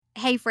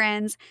Hey,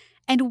 friends,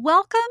 and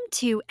welcome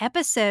to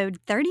episode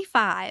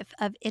 35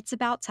 of It's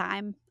About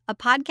Time, a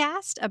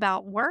podcast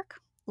about work,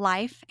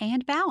 life,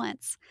 and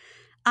balance.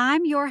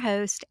 I'm your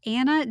host,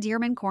 Anna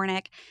Dearman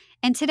Cornick,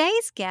 and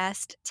today's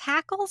guest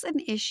tackles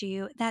an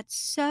issue that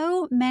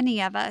so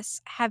many of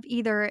us have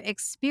either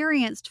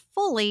experienced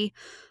fully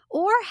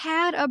or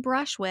had a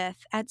brush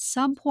with at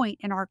some point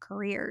in our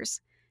careers.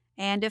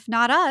 And if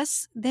not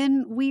us,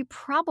 then we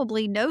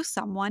probably know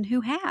someone who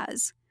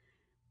has.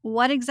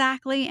 What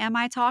exactly am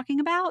I talking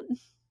about?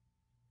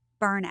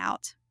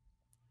 Burnout.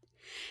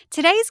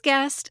 Today's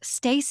guest,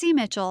 Stacy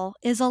Mitchell,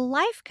 is a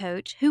life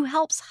coach who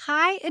helps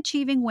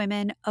high-achieving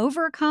women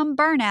overcome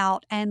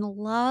burnout and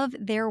love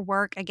their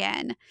work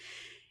again.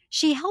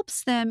 She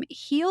helps them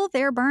heal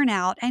their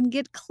burnout and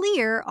get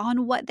clear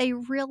on what they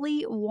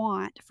really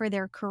want for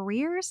their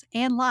careers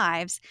and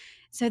lives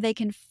so they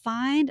can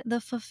find the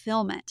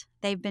fulfillment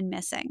they've been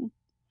missing.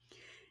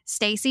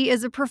 Stacy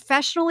is a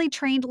professionally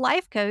trained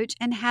life coach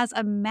and has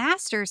a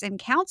master's in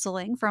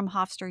counseling from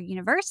Hofstra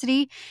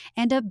University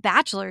and a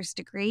bachelor's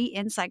degree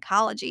in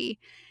psychology.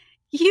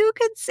 You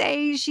could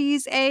say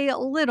she's a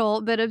little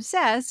bit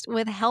obsessed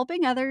with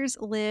helping others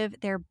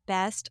live their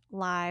best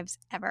lives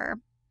ever.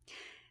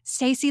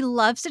 Stacy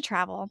loves to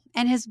travel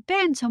and has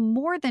been to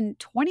more than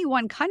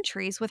 21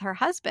 countries with her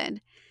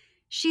husband.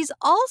 She's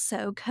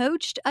also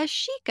coached a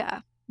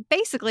Sheikah,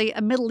 basically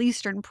a Middle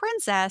Eastern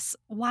princess,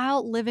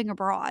 while living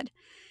abroad.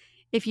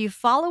 If you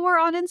follow her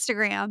on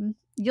Instagram,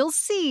 you'll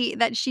see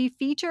that she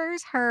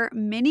features her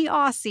mini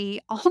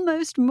Aussie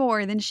almost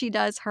more than she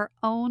does her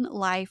own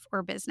life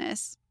or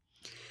business.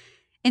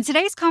 In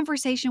today's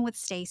conversation with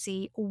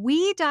Stacy,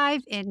 we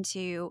dive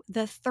into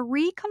the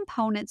 3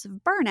 components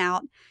of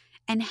burnout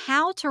and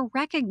how to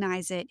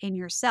recognize it in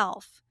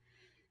yourself.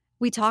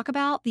 We talk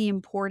about the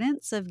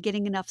importance of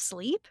getting enough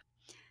sleep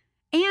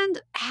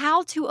and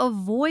how to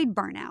avoid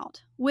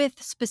burnout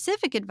with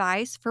specific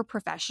advice for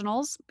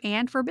professionals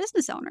and for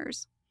business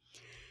owners.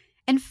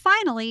 And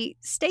finally,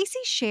 Stacy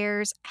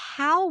shares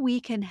how we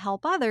can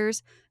help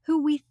others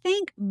who we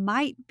think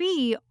might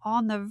be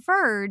on the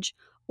verge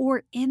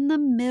or in the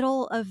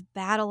middle of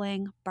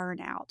battling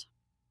burnout.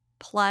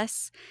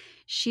 Plus,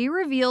 she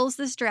reveals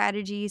the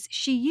strategies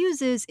she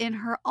uses in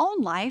her own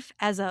life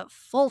as a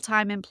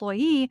full-time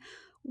employee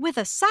with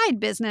a side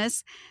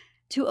business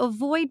to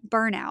avoid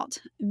burnout,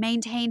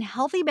 maintain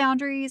healthy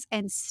boundaries,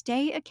 and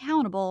stay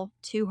accountable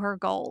to her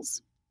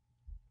goals.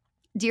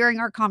 During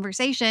our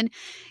conversation,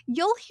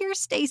 you'll hear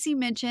Stacy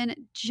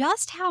mention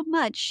just how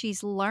much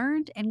she's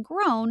learned and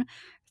grown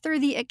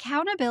through the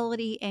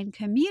accountability and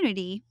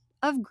community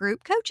of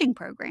group coaching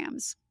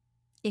programs.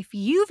 If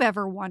you've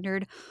ever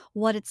wondered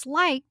what it's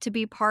like to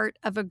be part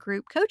of a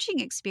group coaching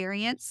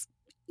experience,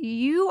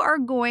 you are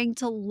going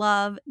to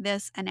love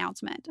this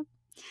announcement.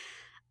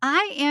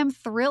 I am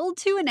thrilled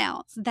to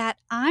announce that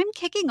I'm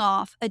kicking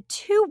off a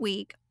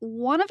 2-week,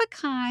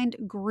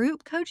 one-of-a-kind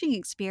group coaching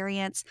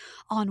experience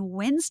on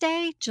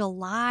Wednesday,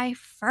 July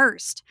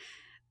 1st.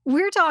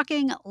 We're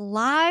talking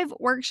live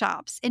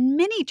workshops and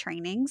mini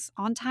trainings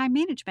on time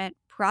management,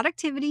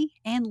 productivity,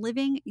 and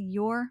living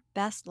your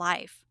best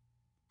life.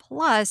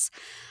 Plus,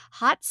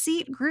 hot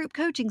seat group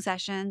coaching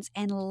sessions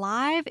and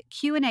live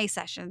Q&A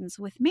sessions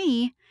with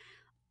me,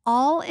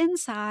 all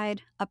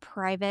inside a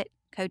private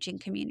coaching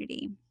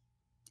community.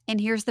 And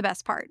here's the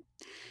best part.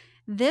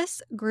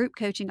 This group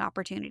coaching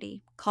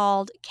opportunity,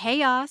 called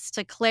Chaos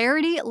to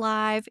Clarity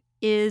Live,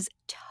 is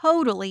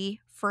totally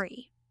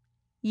free.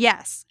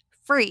 Yes,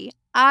 free.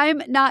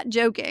 I'm not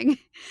joking.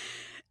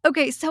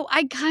 Okay, so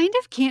I kind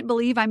of can't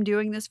believe I'm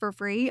doing this for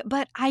free,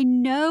 but I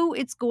know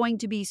it's going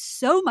to be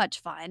so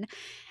much fun.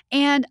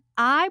 And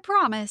I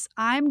promise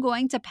I'm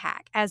going to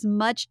pack as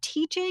much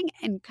teaching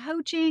and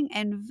coaching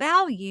and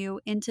value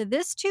into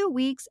this 2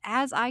 weeks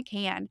as I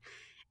can.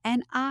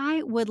 And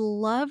I would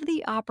love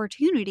the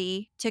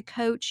opportunity to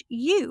coach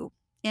you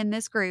in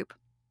this group.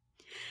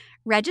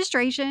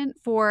 Registration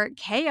for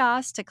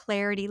Chaos to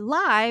Clarity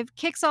Live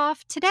kicks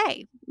off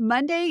today,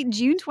 Monday,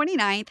 June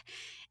 29th,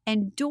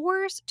 and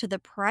doors to the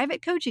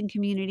private coaching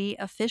community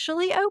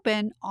officially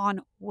open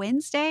on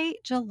Wednesday,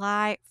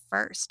 July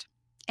 1st.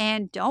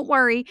 And don't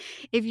worry,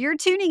 if you're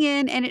tuning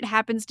in and it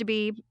happens to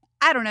be,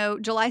 I don't know,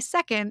 July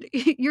 2nd,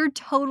 you're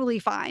totally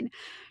fine.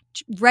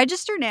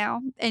 Register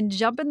now and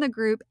jump in the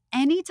group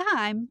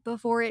anytime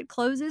before it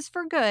closes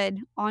for good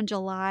on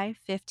July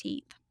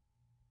 15th.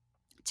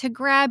 To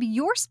grab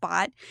your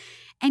spot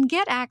and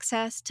get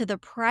access to the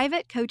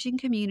private coaching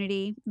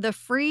community, the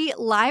free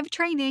live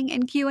training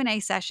and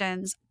Q&A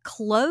sessions,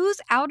 close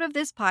out of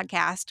this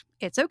podcast.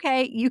 It's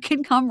okay. You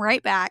can come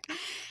right back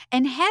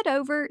and head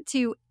over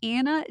to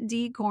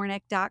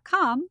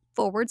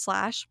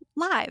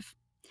annadcornick.com/live.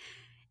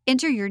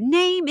 Enter your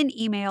name and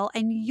email,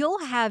 and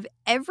you'll have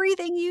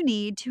everything you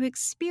need to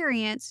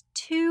experience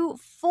 2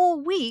 full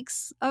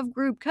weeks of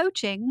group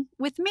coaching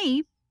with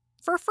me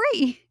for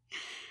free.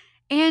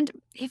 And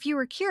if you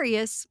were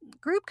curious,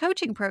 group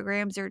coaching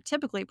programs are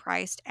typically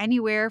priced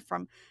anywhere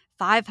from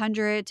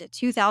 $500 to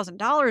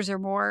 $2,000 or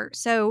more,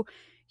 so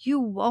You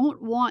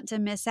won't want to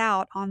miss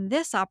out on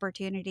this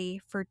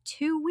opportunity for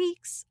 2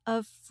 weeks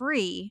of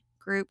free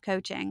group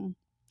coaching.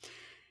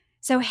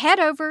 So head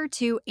over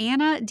to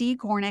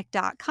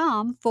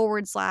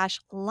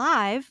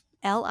annadcornick.com/live,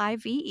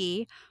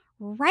 LIVE,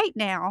 right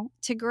now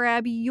to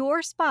grab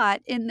your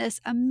spot in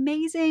this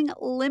amazing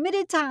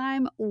limited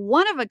time,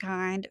 one of a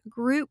kind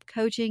group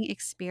coaching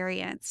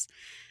experience.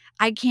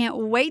 I can't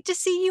wait to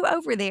see you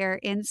over there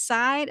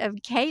inside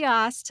of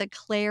Chaos to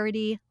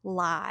Clarity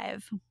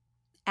Live.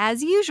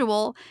 As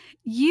usual,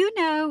 you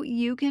know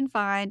you can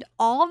find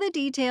all the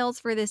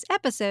details for this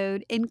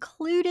episode,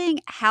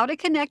 including how to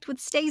connect with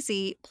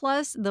Stacy,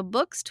 plus the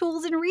books,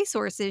 tools, and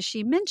resources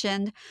she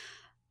mentioned,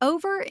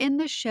 over in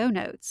the show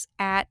notes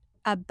at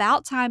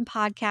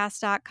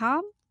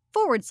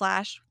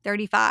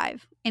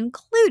abouttimepodcast.com/35,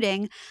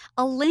 including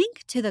a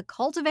link to the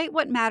Cultivate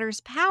What Matters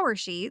power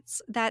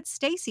sheets that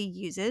Stacy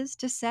uses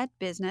to set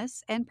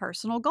business and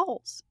personal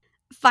goals.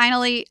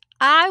 Finally,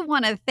 I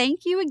want to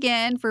thank you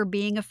again for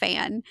being a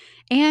fan.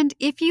 And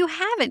if you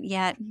haven't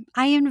yet,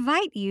 I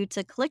invite you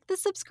to click the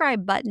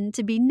subscribe button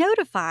to be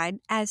notified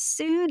as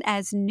soon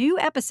as new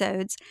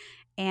episodes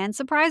and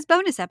surprise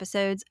bonus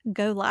episodes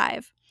go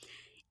live.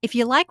 If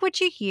you like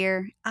what you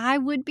hear, I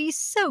would be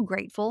so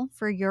grateful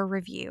for your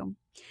review.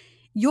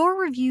 Your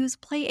reviews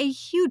play a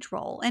huge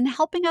role in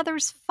helping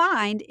others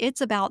find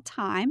It's About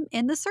Time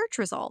in the search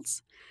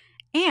results.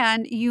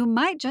 And you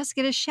might just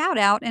get a shout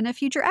out in a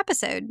future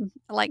episode,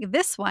 like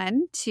this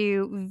one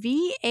to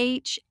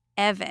VH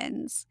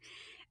Evans.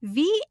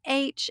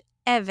 VH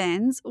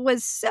Evans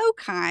was so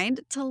kind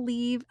to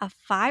leave a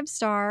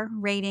 5-star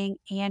rating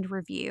and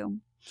review.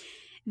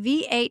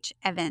 VH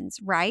Evans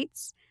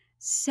writes,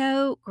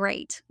 "So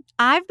great.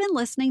 I've been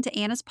listening to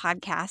Anna's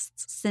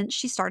podcasts since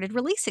she started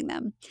releasing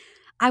them.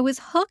 I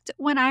was hooked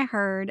when I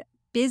heard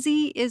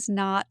busy is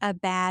not a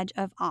badge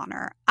of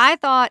honor. I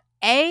thought,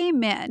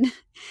 amen.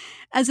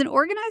 As an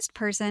organized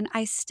person,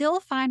 I still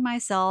find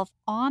myself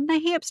on the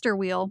hamster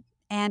wheel,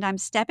 and I'm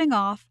stepping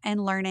off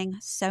and learning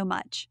so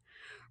much.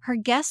 Her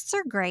guests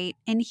are great,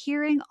 and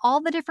hearing all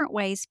the different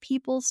ways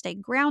people stay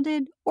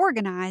grounded,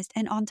 organized,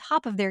 and on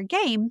top of their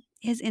game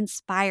is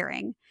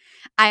inspiring.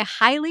 I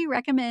highly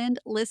recommend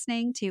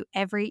listening to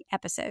every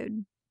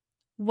episode."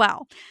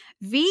 Well,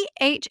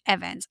 VH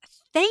Evans,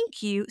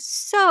 thank you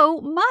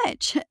so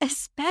much,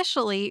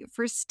 especially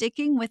for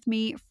sticking with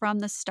me from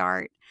the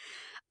start.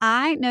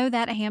 I know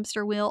that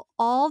hamster wheel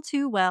all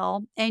too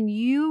well, and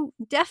you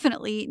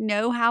definitely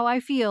know how I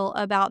feel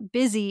about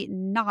busy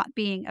not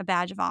being a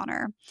badge of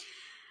honor.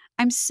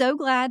 I'm so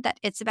glad that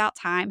It's About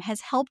Time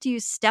has helped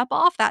you step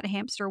off that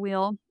hamster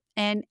wheel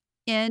and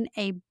in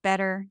a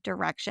better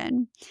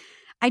direction.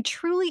 I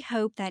truly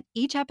hope that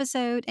each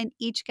episode and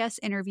each guest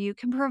interview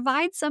can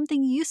provide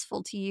something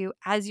useful to you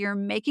as you're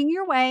making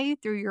your way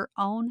through your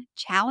own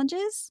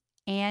challenges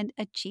and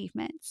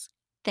achievements.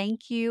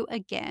 Thank you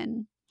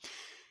again.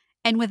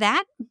 And with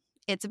that,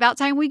 it's about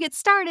time we get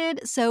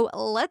started. So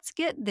let's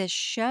get this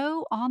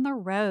show on the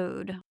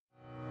road.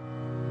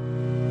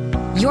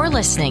 You're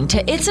listening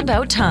to It's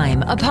About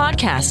Time, a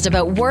podcast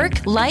about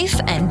work, life,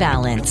 and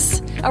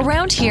balance.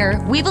 Around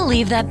here, we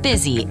believe that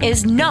busy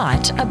is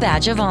not a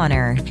badge of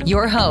honor.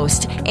 Your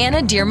host,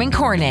 Anna Dearmon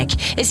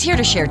Cornick, is here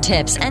to share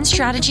tips and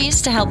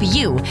strategies to help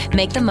you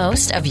make the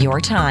most of your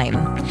time.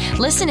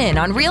 Listen in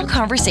on real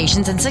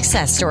conversations and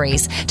success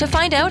stories to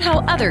find out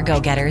how other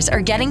go-getters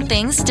are getting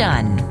things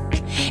done.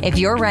 If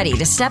you're ready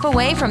to step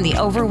away from the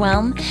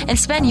overwhelm and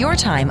spend your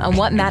time on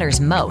what matters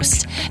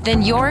most,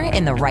 then you're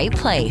in the right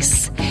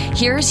place.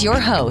 Here's your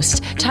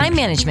host, time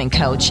management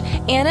coach,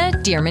 Anna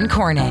Dearmon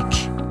Cornick.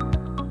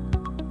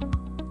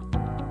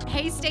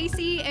 Hey,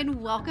 Stacy,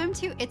 and welcome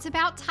to It's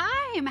About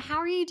Time. How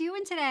are you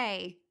doing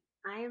today?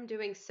 I am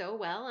doing so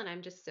well, and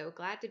I'm just so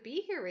glad to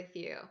be here with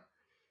you.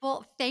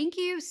 Well, thank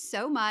you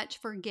so much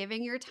for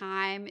giving your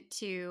time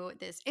to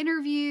this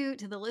interview,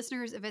 to the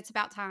listeners of It's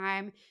About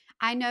Time.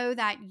 I know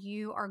that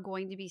you are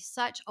going to be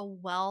such a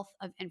wealth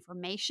of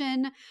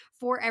information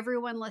for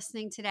everyone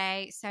listening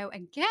today. So,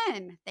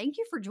 again, thank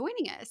you for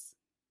joining us.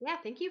 Yeah,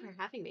 thank you for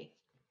having me.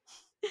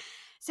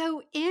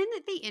 So, in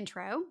the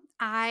intro,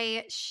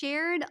 I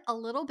shared a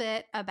little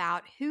bit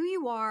about who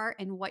you are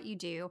and what you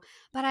do,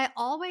 but I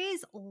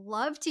always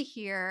love to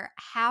hear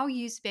how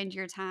you spend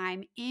your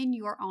time in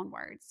your own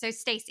words. So,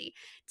 Stacy,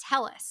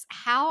 tell us,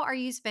 how are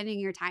you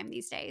spending your time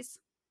these days?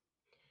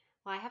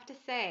 Well, I have to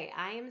say,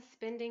 I am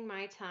spending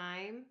my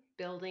time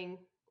building,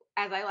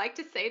 as I like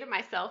to say to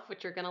myself,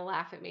 which you're going to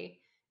laugh at me,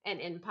 an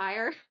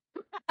empire.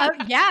 Oh,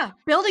 yeah,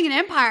 building an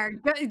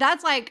empire.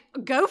 That's like,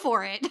 go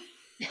for it.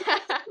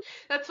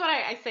 That's what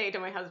I say to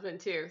my husband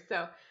too.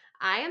 So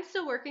I am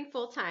still working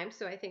full time.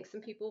 So I think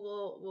some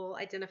people will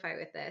identify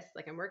with this.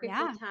 Like I'm working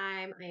full Yeah.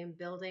 time. I am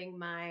building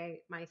my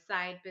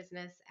side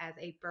business as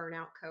a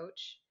burnout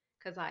coach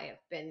because I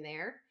have been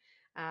there.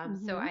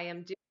 So Hmm. I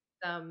am doing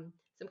some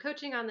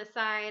coaching on the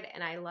side,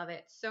 and I love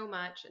it so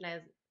much. And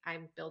as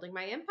I'm building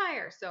my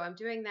empire, so I'm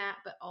doing that,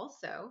 but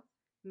also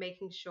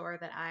making sure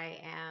that I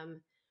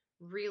am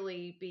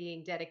really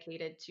being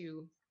dedicated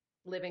to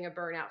living a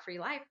burnout free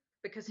life.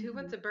 because who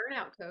wants Mhm. a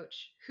burnout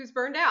coach who's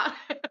burned out?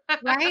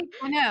 Right?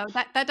 I know.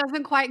 That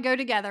doesn't quite go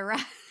together,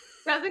 right?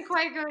 Doesn't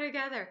quite go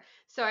together.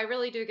 So I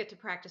really do get to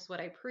practice what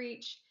I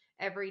preach.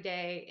 Every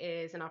day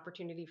is an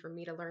opportunity for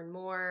me to learn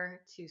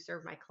more, to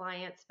serve my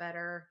clients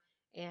better.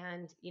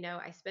 And,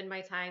 I spend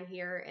my time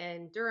here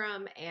in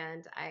Durham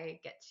and I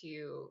get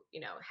to,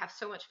 have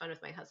so much fun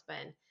with my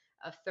husband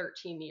of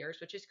 13 years,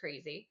 which is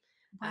crazy.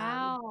 Um,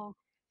 Wow.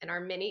 and our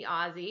mini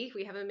Aussie,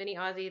 we have a mini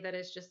Aussie that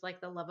is just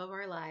like the love of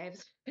our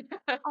lives.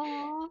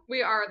 Aw.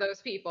 We are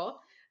those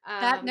people.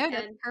 That's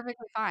And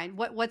perfectly fine.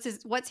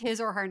 What's his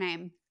or her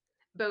name?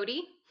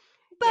 Bodie,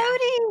 yeah,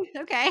 Bodie.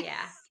 Okay.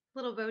 yeah,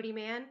 little Bodie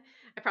man.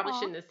 I probably Aw.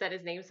 shouldn't have said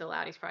his name so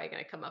loud. He's probably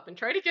going to come up and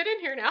try to get in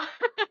here now.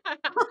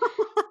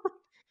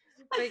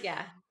 But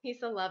yeah, he's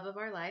the love of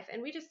our life,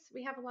 and we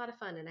have a lot of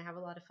fun, and I have a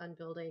lot of fun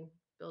building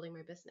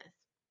my business.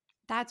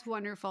 That's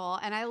wonderful.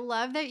 And I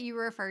love that you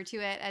refer to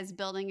it as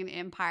building an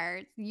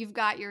empire. You've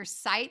got your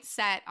sights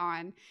set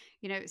on,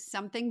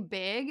 something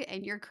big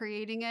and you're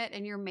creating it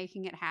and you're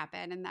making it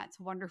happen. And that's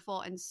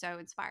wonderful and so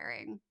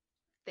inspiring.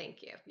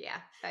 Thank you. Yeah,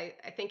 I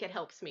think it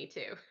helps me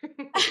too.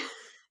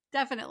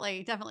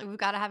 Definitely, definitely. We've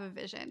got to have a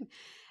vision.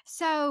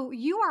 So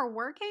you are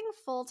working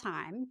full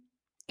time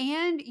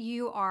and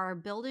you are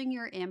building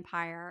your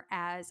empire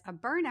as a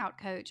burnout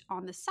coach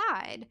on the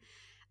side.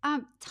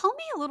 Tell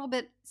me a little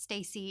bit,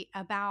 Stacy,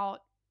 about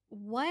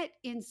what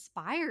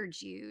inspired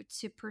you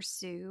to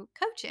pursue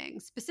coaching,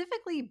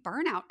 specifically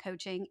burnout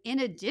coaching, in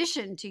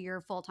addition to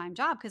your full time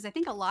job? Because I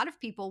think a lot of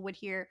people would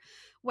hear,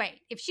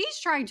 wait, if she's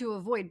trying to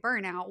avoid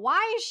burnout,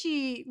 why is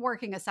she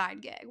working a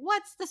side gig?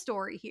 What's the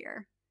story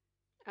here?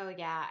 Oh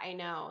yeah, I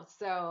know.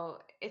 So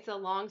it's a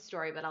long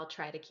story, but I'll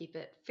try to keep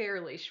it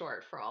fairly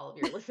short for all of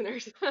your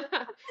listeners.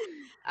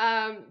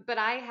 But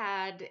I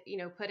had,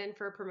 put in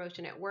for a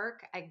promotion at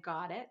work. I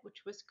got it,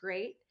 which was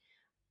great.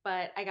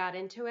 But I got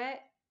into it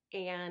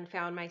and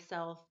found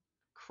myself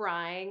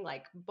crying,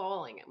 like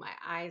bawling at my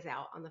eyes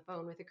out on the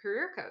phone with a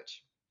career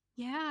coach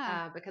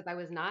Yeah. because I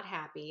was not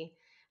happy.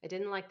 I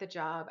didn't like the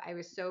job. I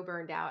was so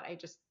burned out.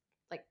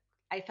 Like,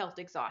 I felt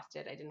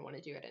exhausted. I didn't want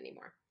to do it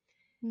anymore.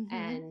 Hmm.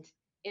 And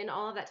in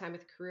all of that time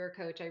with career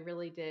coach, I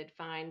really did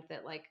find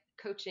that like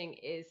coaching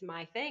is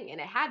my thing. And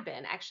it had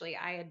been actually,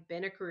 I had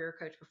been a career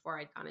coach before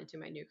I'd gone into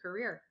my new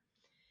career.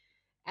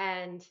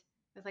 And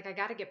I was like, I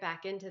got to get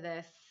back into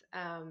this.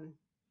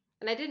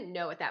 And I didn't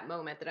know at that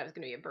moment that I was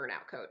going to be a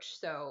burnout coach.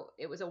 So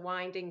it was a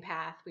winding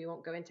path. We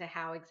won't go into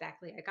how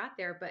exactly I got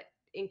there, but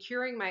in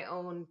curing my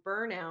own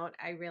burnout,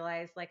 I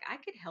realized like I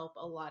could help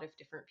a lot of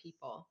different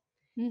people.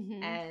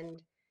 Hmm.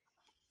 And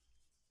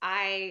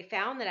I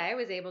found that I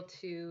was able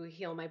to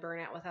heal my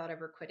burnout without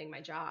ever quitting my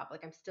job.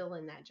 Like I'm still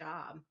in that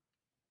job.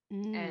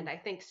 And Mm. I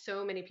think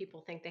so many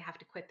people think they have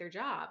to quit their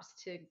jobs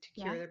to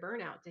cure Yeah. their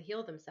burnout, to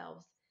heal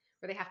themselves,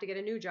 or they have to get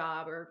a new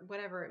job or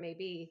whatever it may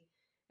be.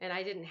 And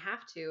I didn't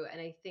have to.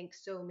 And I think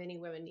so many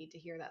women need to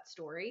hear that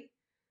story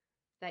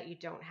that you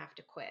don't have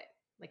to quit.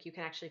 Like you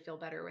can actually feel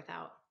better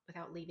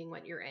without leaving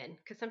what you're in.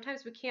 Because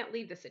sometimes we can't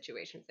leave the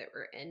situations that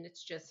we're in.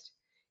 It's just,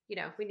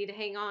 we need to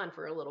hang on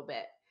for a little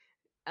bit.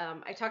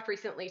 I talked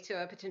recently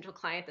to a potential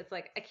client that's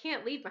like, I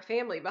can't leave my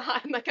family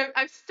behind. Like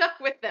I'm stuck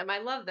with them. I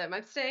love them.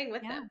 I'm staying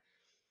with Yeah. them,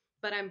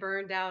 but I'm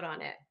burned out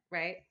on it.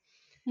 Right.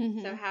 So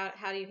Hmm.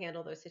 how do you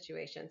handle those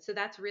situations? So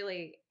that's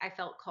really, I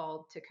felt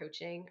called to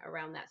coaching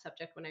around that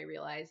subject when I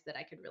realized that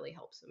I could really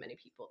help so many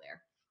people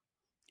there.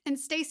 And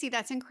Stacey,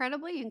 that's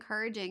incredibly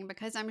encouraging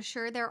because I'm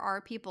sure there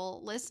are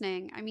people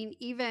listening. I mean,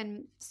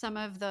 even some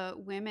of the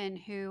women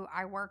who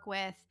I work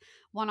with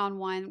one on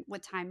one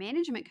with time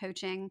management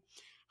coaching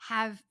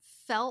have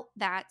felt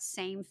that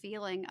same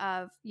feeling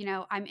of,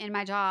 I'm in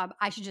my job.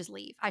 I should just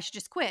leave. I should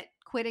just quit.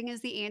 Quitting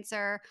is the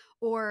answer.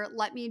 Or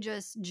let me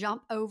just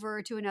jump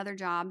over to another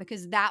job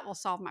because that will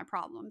solve my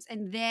problems.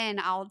 And then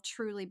I'll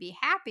truly be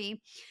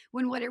happy,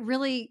 when what it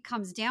really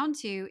comes down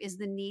to is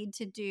the need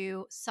to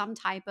do some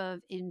type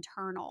of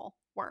internal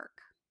work.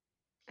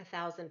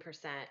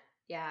 1,000%.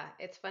 Yeah,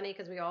 it's funny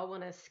because we all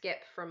want to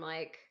skip from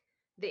like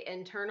the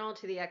internal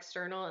to the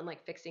external and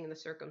like fixing the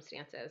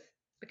circumstances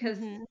because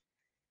Hmm.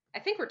 I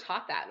think we're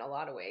taught that in a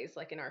lot of ways.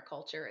 Like in our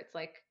culture, it's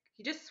like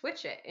you just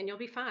switch it and you'll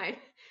be fine.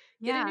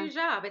 Get a Yeah. new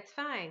job, it's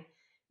fine.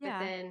 But Yeah.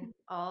 then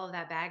all of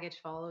that baggage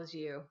follows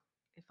you.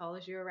 It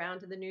follows you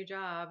around to the new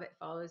job. It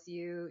follows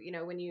you,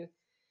 when you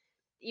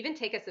even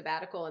take a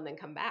sabbatical and then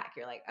come back,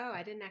 you're like, oh,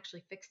 I didn't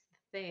actually fix the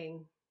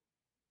thing.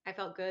 I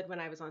felt good when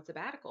I was on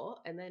sabbatical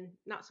and then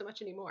not so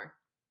much anymore.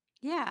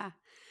 Yeah.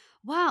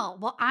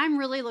 Well, I'm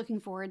really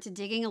looking forward to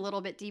digging a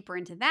little bit deeper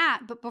into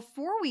that. But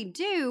before we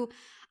do,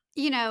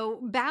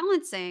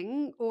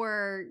 balancing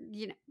or,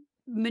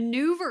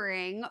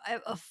 maneuvering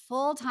a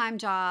full time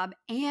job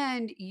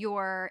and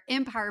your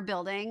empire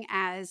building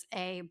as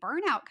a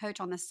burnout coach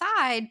on the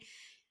side,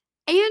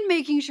 and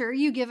making sure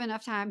you give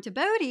enough time to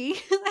Bodhi.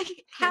 Like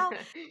how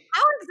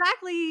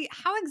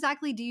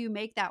exactly do you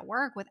make that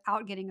work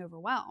without getting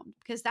overwhelmed?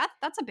 Because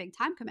that's a big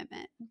time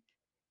commitment.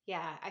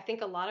 Yeah, I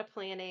think a lot of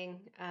planning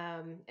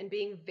and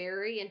being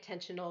very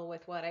intentional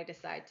with what I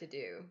decide to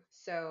do.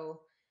 So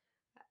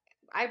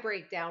I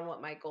break down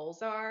what my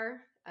goals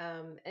are.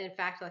 And in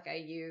fact, like I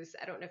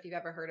don't know if you've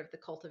ever heard of the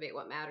Cultivate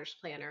What Matters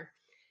planner,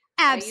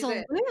 but I use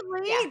it. Absolutely.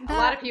 Yeah, a The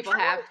lot of people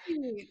have. power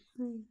sheets.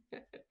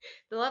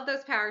 They love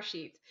those power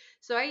sheets.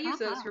 So I use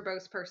those for Uh-huh.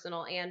 both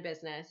personal and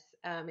business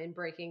in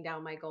breaking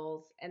down my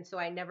goals. And so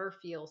I never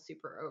feel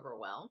super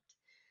overwhelmed.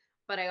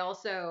 But I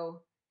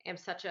also am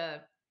such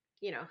a,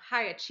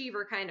 high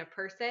achiever kind of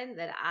person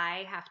that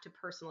I have to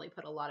personally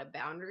put a lot of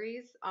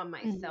boundaries on Mhm.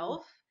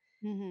 myself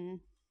Mhm.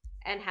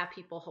 and have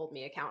people hold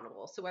me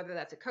accountable. So whether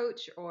that's a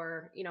coach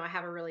or, I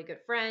have a really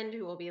good friend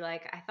who will be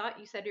like, I thought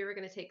you said you were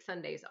going to take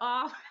Sundays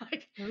off.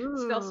 Like,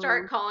 so they'll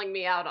start Ooh. calling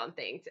me out on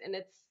things. And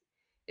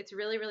it's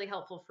really, really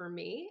helpful for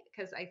me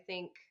because I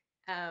think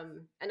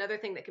another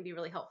thing that can be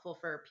really helpful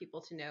for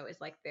people to know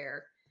is like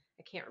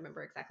I can't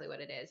remember exactly what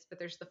it is, but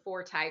there's the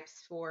 4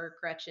 types for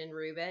Gretchen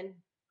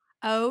Rubin.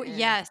 Oh, And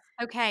yes.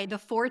 Okay, the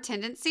 4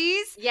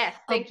 tendencies yes,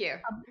 of thank you.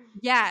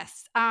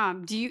 yes.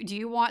 Do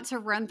you want to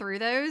run through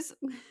those?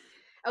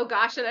 Oh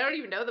gosh, and I don't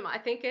even know them. I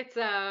think it's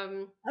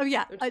Oh,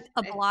 yeah. I'm A just,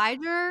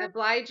 obliger,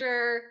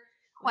 obliger,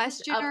 what's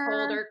this? questioner.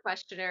 Upholder,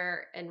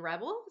 questioner, and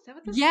rebel. Is that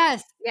what this is?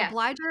 Yes, Yeah.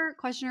 obliger,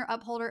 questioner,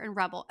 upholder, and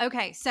rebel.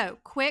 Okay, so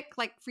quick,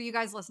 like for you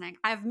guys listening,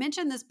 I've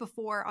mentioned this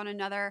before on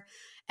another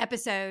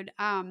episode,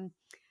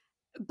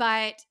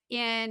 but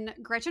in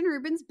Gretchen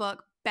Rubin's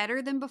book,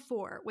 Better Than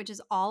Before, which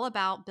is all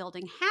about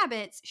building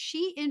habits,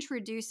 she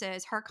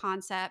introduces her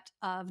concept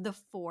of the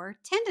 4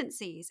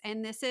 tendencies.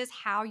 And this is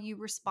how you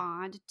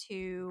respond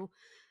to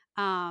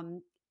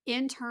um,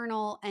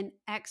 internal and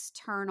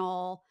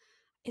external,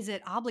 is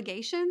it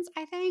obligations,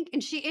 I think?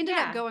 And she ended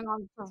up Yeah. going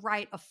on to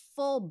write a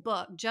full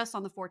book just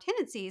on the 4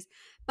 tendencies.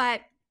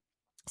 But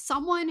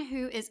someone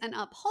who is an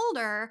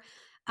upholder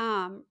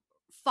um,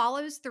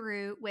 follows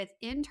through with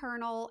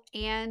internal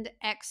and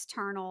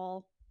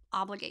external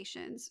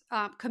obligations,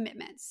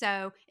 commitments.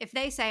 So if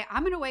they say,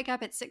 I'm going to wake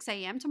up at 6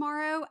 a.m.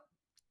 tomorrow,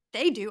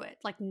 they do it,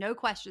 like no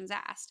questions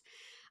asked.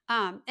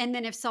 And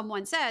then if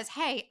someone says,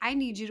 hey, I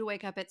need you to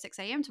wake up at 6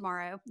 a.m.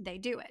 tomorrow, they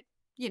do it,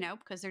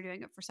 because they're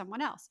doing it for someone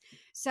else.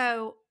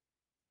 So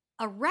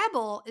a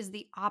rebel is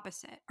the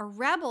opposite. A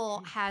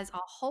rebel has a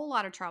whole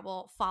lot of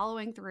trouble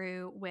following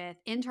through with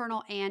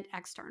internal and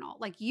external.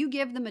 Like you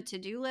give them a to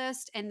do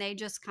list and they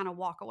just kind of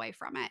walk away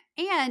from it.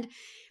 And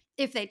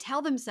if they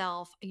tell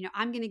themselves,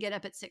 I'm going to get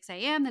up at 6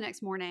 a.m. the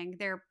next morning,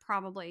 they're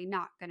probably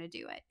not going to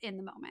do it in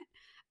the moment.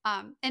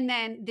 And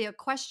then the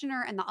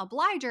questioner and the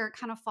obliger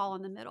kind of fall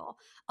in the middle.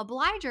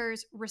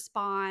 Obligers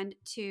respond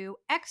to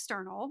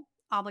external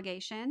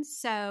obligations.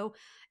 So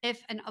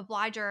if an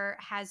obliger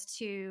has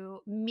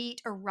to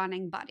meet a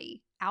running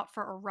buddy out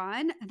for a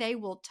run, they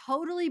will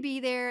totally be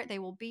there, they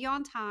will be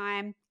on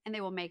time, and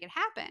they will make it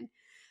happen.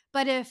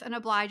 But if an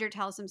obliger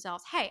tells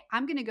themselves, hey,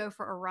 I'm going to go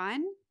for a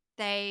run,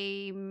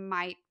 they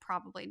might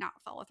probably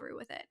not follow through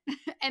with it.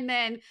 And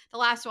then the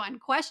last one,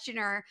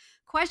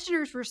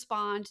 questioners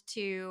respond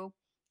to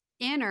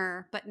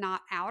inner but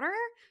not outer.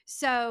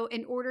 So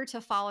in order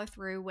to follow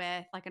through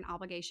with like an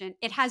obligation,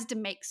 it has to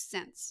make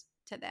sense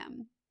to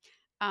them.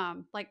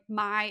 Like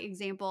my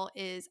example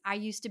is I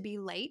used to be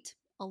late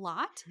a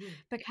lot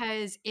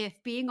because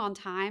if being on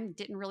time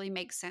didn't really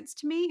make sense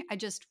to me, I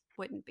just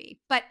wouldn't be.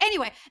 But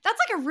anyway, that's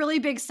like a really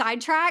big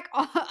sidetrack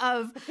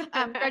of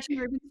Gretchen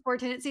Rubin's 4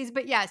 tendencies.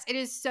 But yes, it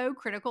is so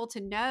critical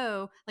to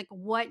know like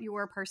what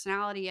your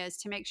personality is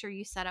to make sure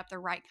you set up the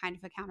right kind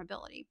of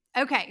accountability.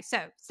 Okay,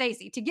 so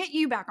Stacey, to get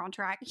you back on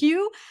track,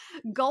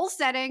 goal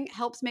setting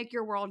helps make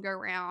your world go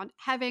round,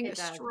 having It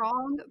does.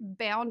 strong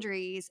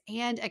boundaries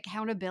and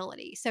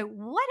accountability. So,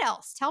 what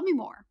else? Tell me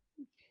more.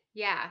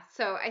 Yeah.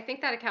 So I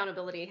think that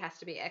accountability has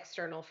to be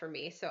external for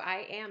me. So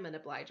I am an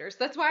obliger. So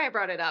that's why I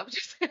brought it up,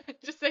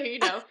 just so you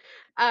know.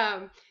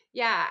 Um,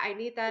 yeah, I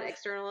need that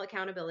external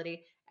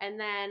accountability. And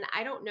then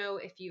I don't know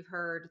if you've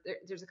heard,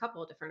 there's a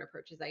couple of different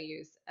approaches I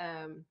use.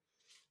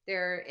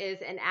 There is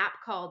an app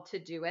called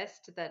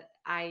Todoist that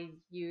I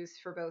use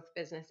for both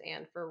business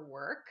and for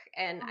work.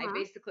 And I Uh-huh.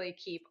 basically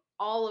keep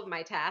all of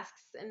my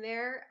tasks in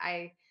there.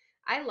 I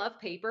love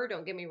paper,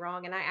 don't get me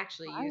wrong, and I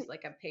actually use Right.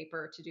 like a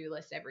paper to-do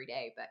list every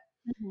day, but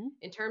Mhm.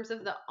 in terms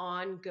of the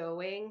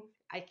ongoing,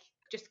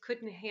 just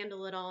couldn't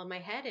handle it all in my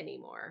head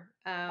anymore.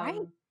 Right.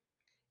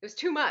 It was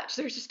too much.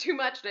 There's just too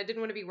much, and I didn't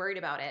want to be worried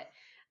about it.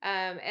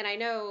 And I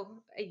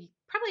know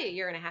probably a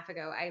year and a half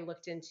ago, I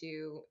looked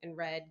into and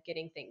read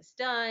Getting Things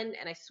Done,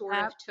 and I sort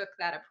of Yep. took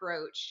that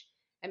approach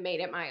and made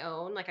it my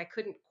own. Like I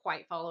couldn't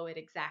quite follow it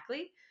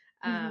exactly,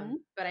 Mhm.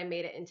 but I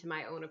made it into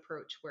my own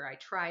approach where I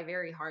try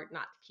very hard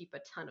not to keep a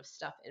ton of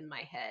stuff in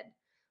my head.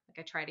 Like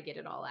I try to get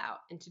it all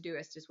out. And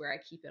Todoist is where I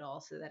keep it all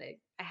so that I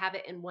have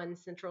it in one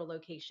central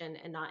location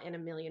and not in a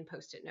million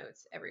post-it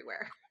notes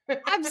everywhere.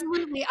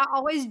 Absolutely. I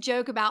always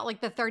joke about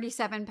like the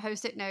 37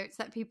 post-it notes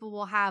that people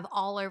will have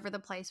all over the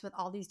place with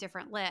all these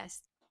different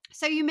lists.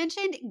 So you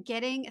mentioned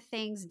Getting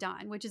Things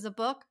Done, which is a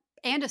book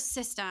and a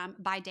system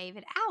by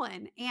David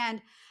Allen.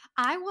 And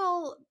I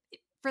will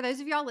for those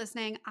of y'all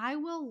listening, I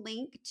will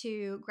link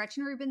to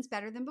Gretchen Rubin's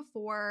Better Than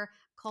Before,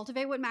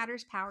 Cultivate What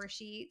Matters Power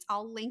Sheets.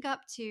 I'll link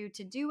up to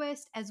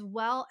Todoist as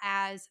well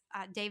as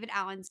David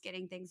Allen's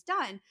Getting Things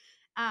Done.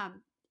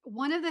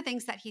 One of the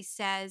things that he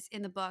says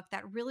in the book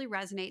that really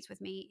resonates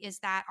with me is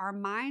that our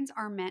minds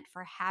are meant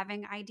for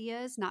having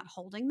ideas, not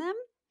holding them.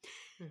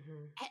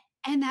 Mhm.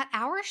 And that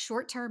our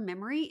short term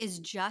memory is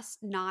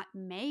just not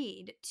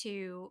made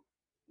to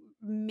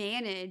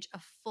manage a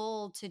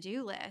full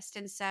to-do list.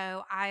 And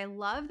so I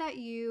love that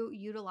you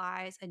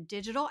utilize a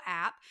digital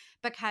app,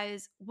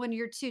 because when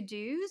your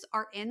to-dos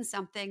are in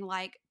something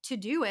like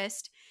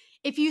Todoist,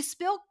 if you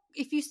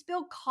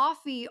spill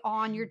coffee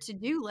on your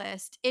to-do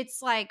list,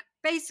 it's like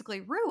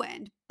basically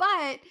ruined.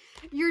 But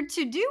your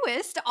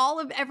Todoist, all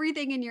of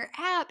everything in your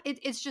app,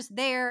 it's just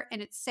there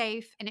and it's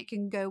safe and it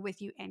can go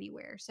with you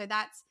anywhere. So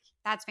that's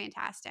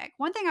fantastic.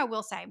 One thing I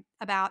will say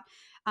about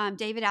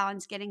David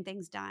Allen's Getting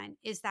Things Done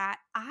is that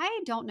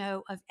I don't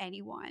know of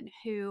anyone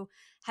who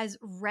has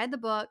read the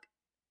book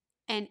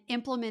and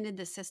implemented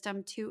the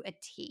system to a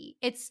T.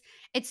 It's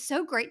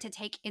so great to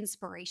take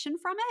inspiration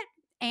from it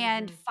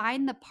and Mhm.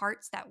 find the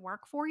parts that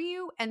work for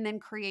you and then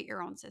create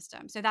your own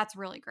system. So that's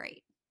really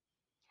great.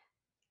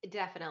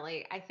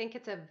 Definitely. I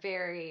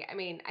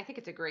mean, I think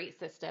it's a great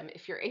system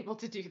if you're able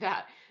to do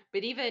that.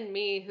 But even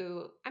me,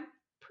 who I'm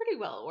pretty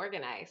well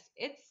organized,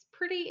 it's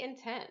pretty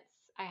intense,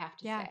 I have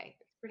to Yeah, say.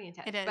 It's pretty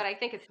intense. it is. But I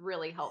think it's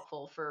really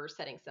helpful for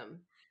setting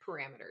some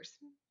parameters.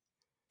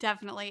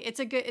 Definitely.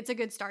 It's a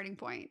good starting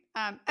point.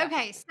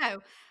 Okay, Definitely.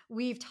 so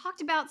we've talked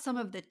about some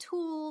of the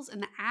tools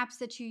and the apps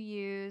that you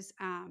use,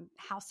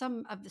 how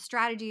some of the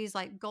strategies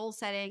like goal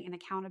setting and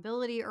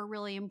accountability are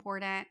really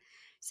important.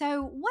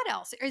 So what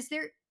else? Is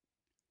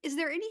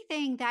there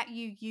anything that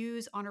you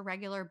use on a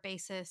regular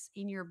basis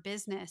in your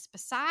business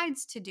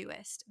besides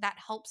Todoist that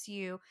helps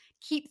you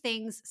keep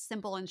things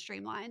simple and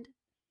streamlined?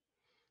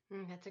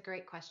 That's a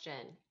great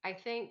question. I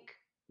think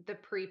the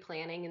pre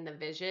planning and the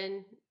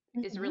vision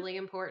is Mhm. really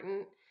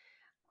important.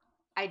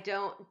 I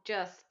don't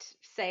just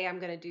say I'm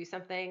going to do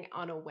something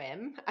on a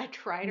whim. I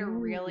try to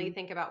really Mm.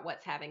 think about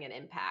what's having an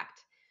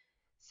impact.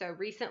 So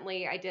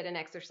recently I did an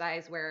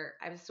exercise where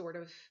I was sort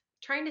of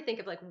trying to think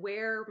of like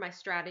where my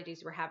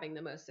strategies were having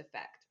the most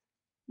effect.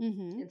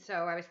 Mhm. And so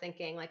I was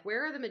thinking like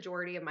where are the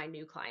majority of my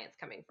new clients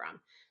coming from?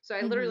 So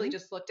I literally Mhm.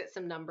 just looked at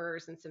some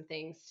numbers and some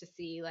things to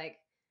see like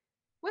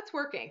what's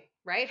working,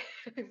 right?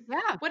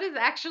 Yeah. What is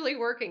actually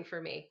working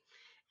for me?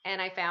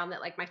 And I found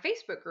that like my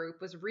Facebook group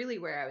was really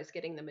where I was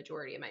getting the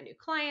majority of my new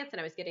clients and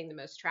I was getting the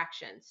most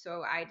traction.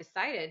 So I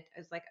decided, I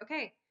was like,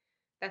 okay,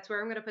 that's where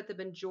I'm going to put the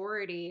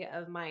majority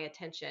of my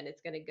attention.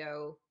 It's going to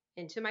go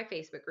into my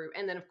Facebook group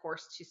and then, of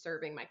course, to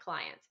serving my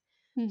clients.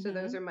 So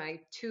those Mhm. are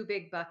my two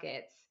big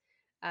buckets.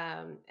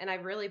 And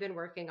I've really been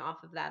working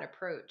off of that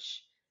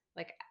approach.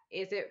 Like,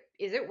 is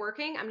it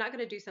working? I'm not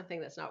going to do something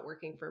that's not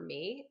working for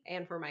me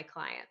and for my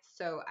clients.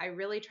 So I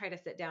really try to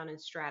sit down and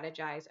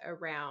strategize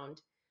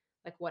around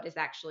like what is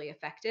actually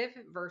effective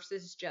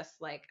versus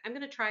just like I'm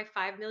going to try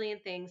 5 million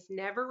things,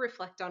 never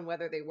reflect on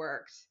whether they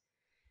worked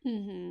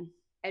Mhm.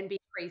 and be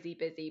crazy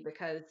busy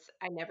because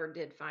I never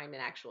did find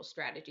an actual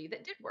strategy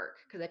that did work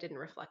because I didn't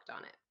reflect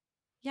on it.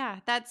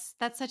 Yeah, that's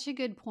such a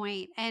good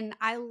point. And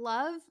I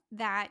love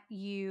that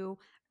you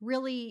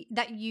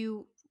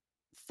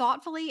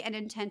thoughtfully and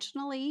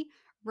intentionally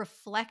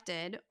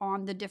reflected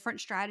on the different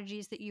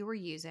strategies that you were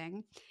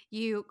using.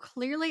 You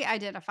clearly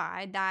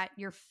identified that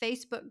your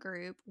Facebook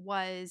group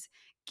was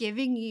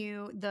giving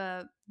you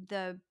the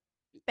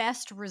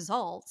best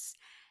results,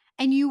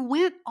 and you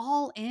went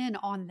all in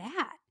on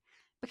that.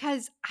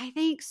 Because I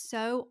think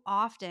so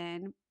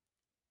often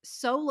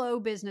solo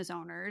business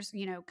owners,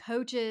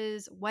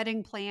 coaches,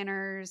 wedding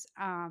planners,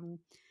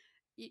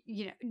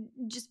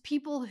 just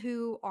people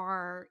who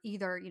are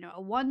either,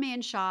 a one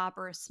man shop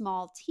or a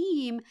small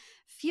team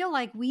feel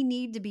like we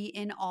need to be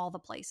in all the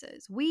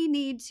places. We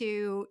need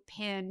to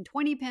pin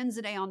 20 pins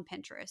a day on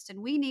Pinterest,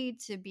 and we need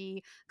to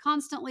be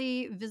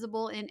constantly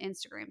visible in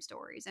Instagram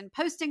stories and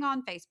posting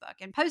on Facebook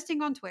and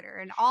posting on Twitter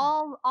and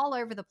all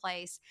over the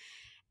place.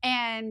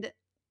 And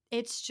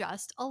it's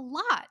just a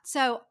lot.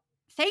 So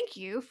thank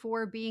you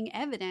for being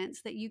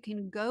evidence that you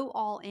can go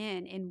all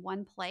in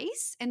one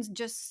place and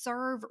just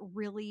serve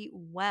really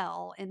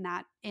well in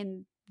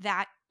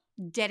that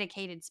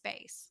dedicated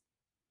space.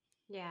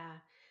 Yeah.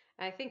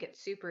 I think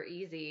it's super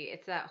easy.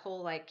 It's that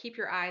whole like keep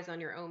your eyes on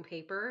your own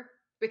paper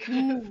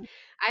because Mm,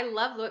 I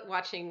love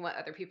watching what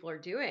other people are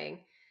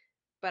doing,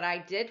 but I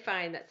did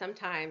find that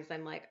sometimes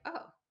I'm like,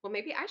 "Oh, well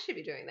maybe I should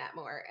be doing that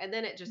more." And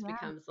then it just yeah,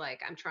 becomes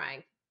like I'm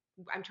trying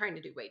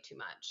to do way too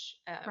much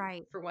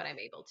right. for what I'm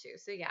able to.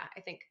 So yeah,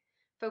 I think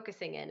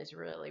focusing in is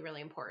really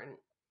really important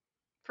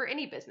for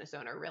any business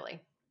owner,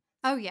 really.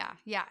 Oh yeah,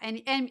 yeah.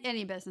 And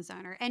any business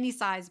owner, any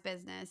size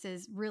business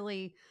is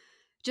really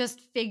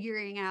just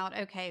figuring out,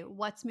 okay,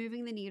 what's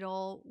moving the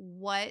needle,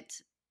 what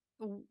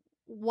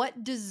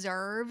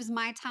deserves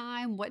my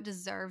time, what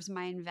deserves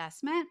my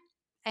investment,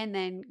 and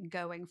then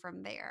going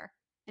from there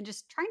and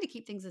just trying to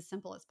keep things as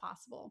simple as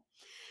possible.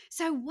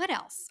 So what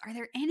else? Are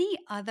there any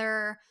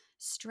other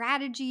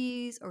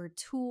strategies or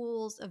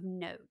tools of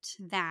note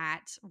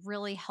that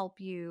really help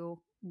you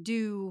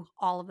do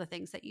all of the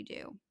things that you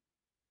do?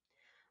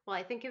 Well,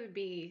 I think it would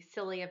be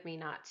silly of me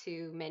not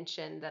to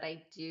mention that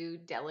I do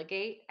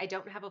delegate. I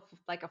don't have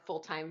like a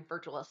full-time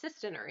virtual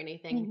assistant or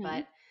anything, Hmm.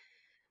 but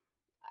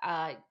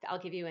I'll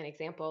give you an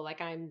example.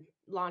 Like I'm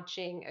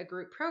launching a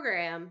group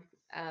program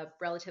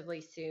relatively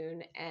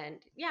soon,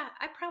 and yeah,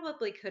 I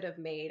probably could have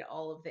made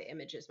all of the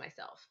images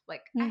myself.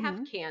 Like I have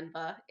Hmm.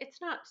 Canva; it's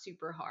not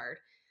super hard,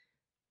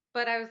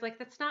 but I was like,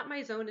 that's not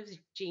my zone of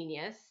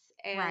genius,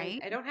 and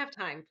Right. I don't have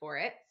time for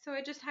it, so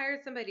I just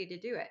hired somebody to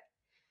do it.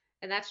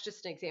 And that's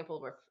just an example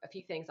of a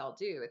few things I'll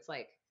do. It's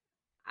like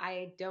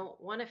I don't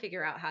want to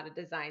figure out how to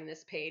design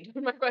this page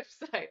on my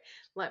website.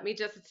 Let me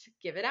just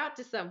give it out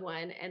to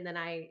someone, and then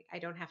I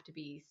don't have to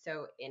be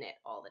so in it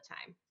all the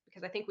time.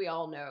 Because I think we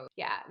all know,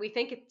 yeah, we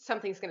think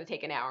something's going to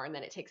take an hour and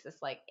then it takes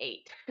us like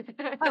 8.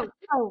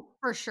 Oh,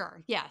 for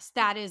sure. Yes,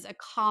 that is a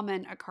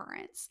common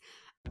occurrence.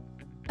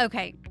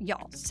 Okay,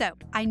 y'all. So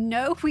I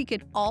know we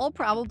could all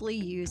probably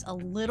use a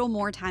little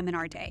more time in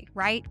our day,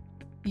 right?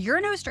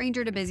 You're no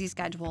stranger to busy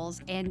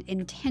schedules and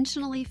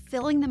intentionally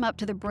filling them up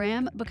to the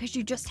brim because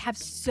you just have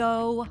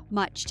so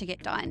much to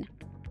get done.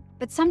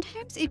 But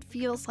sometimes it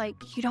feels like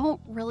you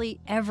don't really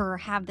ever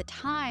have the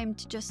time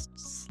to just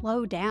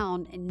slow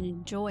down and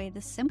enjoy the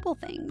simple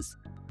things.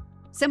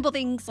 Simple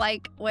things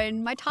like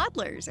when my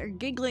toddlers are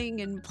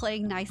giggling and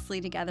playing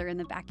nicely together in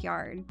the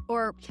backyard,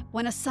 or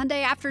when a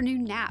Sunday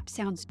afternoon nap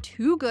sounds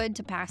too good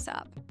to pass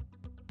up.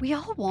 We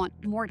all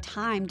want more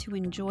time to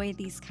enjoy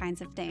these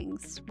kinds of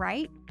things,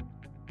 right?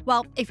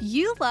 Well, if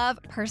you love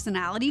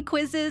personality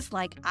quizzes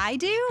like I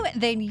do,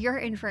 then you're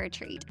in for a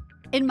treat.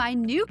 In my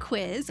new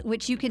quiz,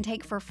 which you can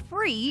take for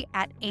free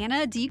at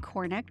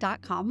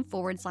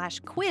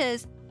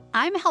annadcornick.com/quiz,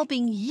 I'm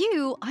helping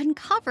you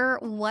uncover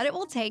what it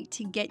will take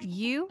to get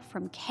you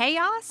from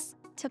chaos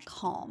to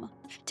calm,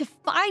 to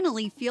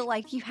finally feel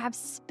like you have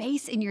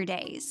space in your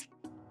days.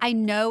 I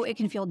know it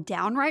can feel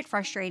downright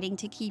frustrating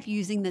to keep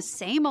using the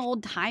same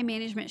old time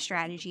management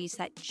strategies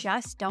that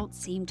just don't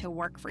seem to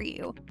work for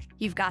you.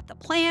 You've got the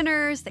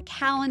planners, the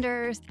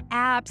calendars, the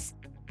apps,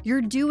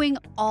 you're doing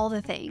all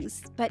the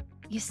things, but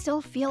you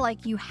still feel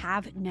like you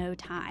have no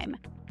time.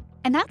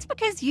 And that's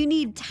because you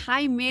need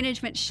time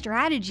management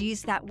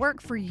strategies that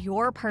work for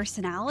your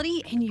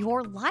personality and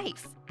your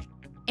life.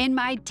 In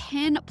my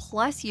 10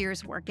 plus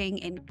years working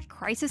in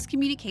crisis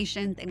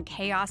communications and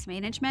chaos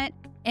management,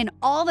 and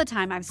all the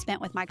time I've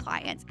spent with my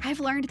clients, I've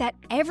learned that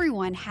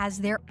everyone has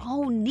their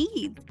own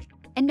needs.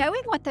 And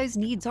knowing what those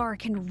needs are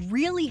can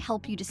really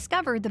help you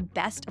discover the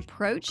best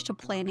approach to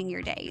planning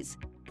your days.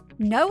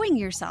 Knowing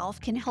yourself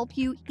can help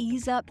you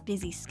ease up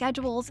busy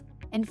schedules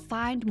and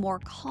find more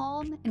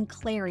calm and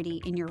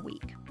clarity in your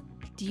week.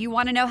 Do you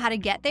want to know how to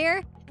get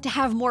there? To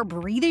have more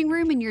breathing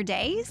room in your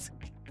days?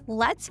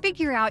 Let's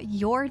figure out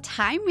your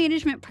time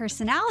management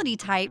personality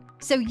type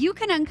so you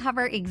can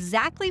uncover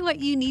exactly what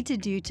you need to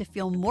do to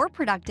feel more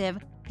productive,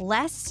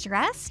 less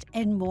stressed,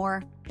 and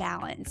more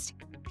balanced.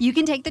 You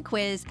can take the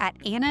quiz at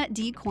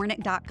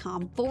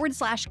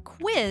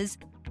annadcornick.com/quiz,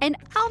 and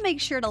I'll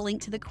make sure to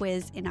link to the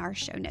quiz in our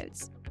show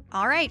notes.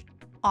 All right,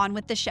 on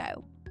with the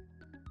show.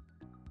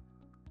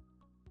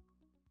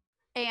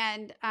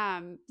 And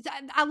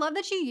I love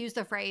that you use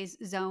the phrase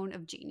zone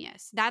of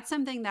genius. That's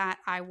something that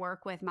I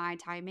work with my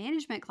time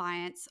management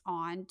clients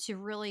on to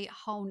really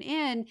hone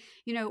in,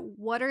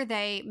 what are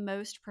they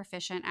most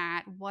proficient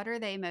at? What are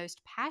they most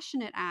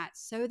passionate at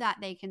so that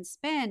they can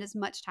spend as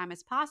much time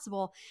as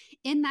possible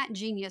in that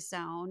genius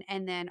zone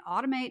and then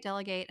automate,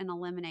 delegate, and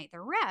eliminate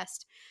the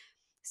rest.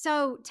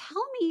 So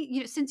tell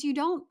me, since you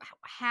don't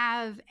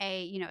have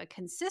a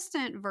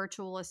consistent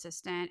virtual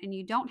assistant and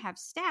you don't have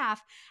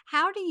staff,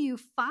 how do you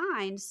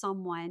find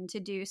someone to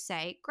do,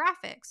 say,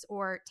 graphics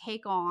or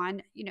take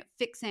on,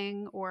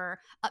 fixing or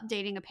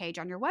updating a page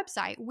on your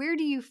website? Where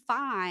do you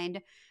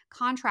find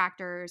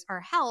contractors or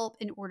help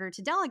in order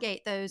to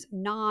delegate those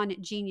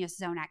non-genius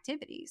zone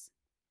activities?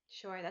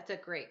 Sure, that's a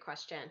great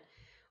question.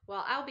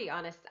 Well, I'll be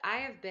honest, I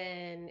have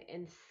been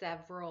in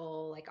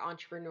several like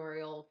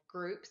entrepreneurial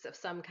groups of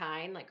some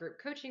kind, like group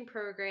coaching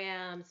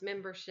programs,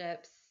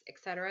 memberships,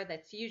 etc.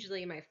 That's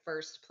usually my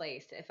first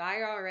place. If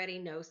I already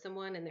know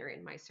someone and they're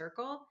in my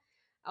circle,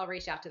 I'll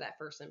reach out to that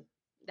person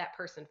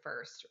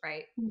first,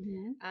 right?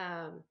 Hmm.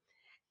 Um,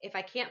 if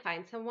I can't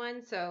find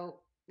someone,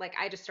 so like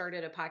I just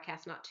started a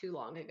podcast not too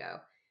long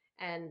ago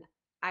and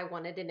I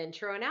wanted an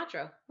intro and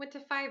outro. Went to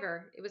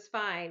Fiverr. It was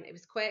fine. It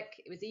was quick.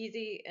 It was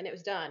easy, and it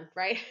was done.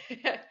 Right.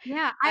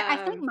 Yeah, I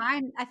think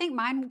um,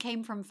 mine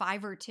came from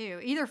Fiverr too.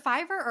 Either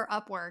Fiverr or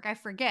Upwork, I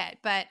forget.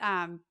 But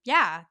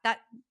yeah, that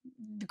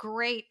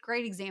great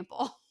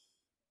example.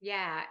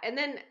 yeah, and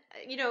then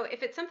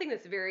if it's something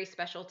that's very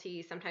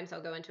specialty, sometimes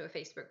I'll go into a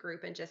Facebook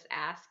group and just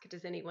ask,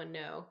 "Does anyone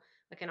know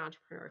like an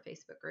entrepreneur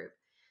Facebook group?"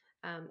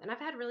 And I've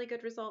had really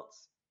good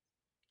results.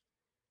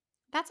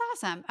 That's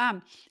awesome.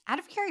 Out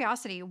of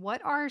curiosity,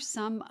 what are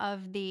some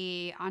of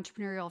the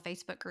entrepreneurial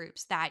Facebook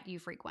groups that you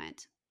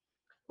frequent?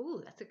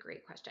 Ooh, that's a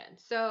great question.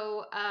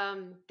 So,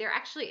 there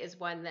actually is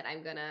one that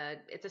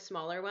it's a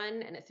smaller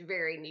one and it's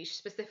very niche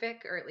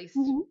specific, or at least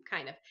Hmm.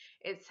 kind of.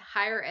 It's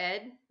higher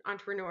ed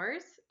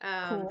entrepreneurs.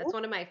 That's Cool.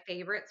 one of my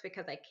favorites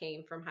because I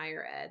came from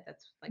higher ed.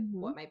 That's like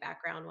Hmm. what my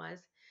background was.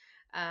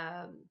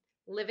 Um,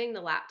 Living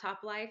the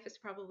laptop life is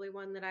probably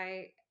one that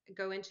I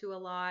go into a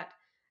lot.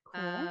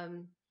 Cool.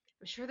 I'm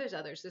sure there's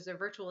others. There's a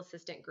virtual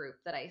assistant group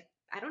that I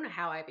don't know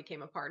how I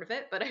became a part of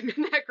it, but I'm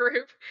in that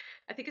group.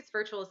 I think it's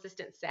Virtual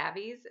Assistant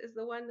Savvies is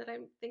the one that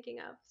I'm thinking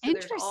of. So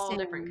there's all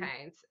different Interesting.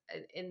 kinds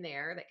in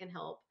there that can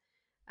help.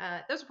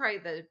 Those are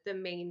probably the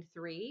main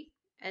three,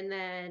 and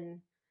then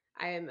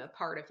I am a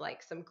part of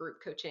like some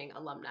group coaching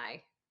alumni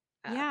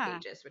Yeah.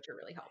 pages, which are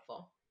really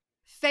helpful.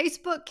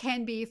 Facebook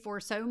can be for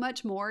so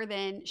much more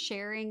than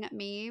sharing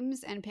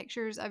memes and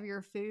pictures of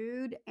your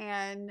food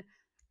and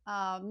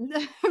um,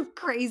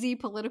 crazy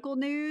political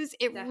news.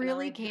 It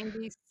really Definitely. can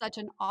be such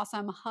an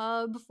awesome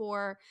hub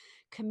for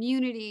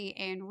community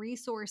and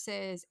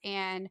resources.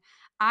 And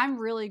I'm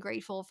really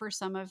grateful for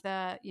some of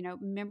the,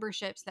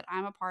 memberships that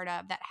I'm a part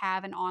of that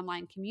have an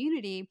online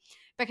community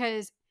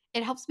because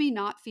it helps me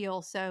not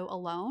feel so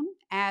alone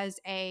as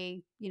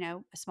a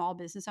small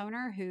business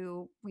owner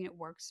who,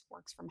 works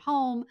from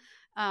home.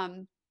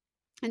 um,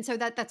 and so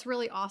that's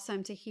really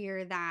awesome to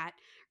hear that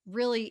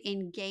really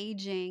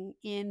engaging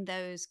in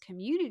those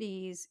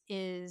communities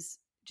is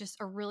just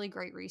a really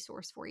great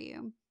resource for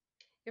you.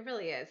 It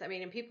really is. I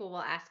mean, and people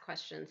will ask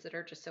questions that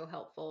are just so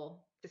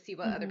helpful to see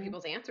what other Hmm.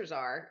 people's answers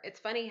are. It's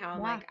funny how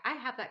I'm Yeah. like, I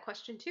have that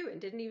question too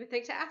and didn't even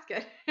think to ask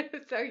it.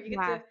 So you get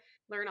Yeah. to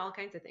learn all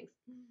kinds of things.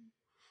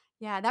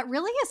 Yeah, that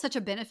really is such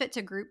a benefit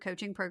to group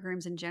coaching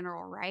programs in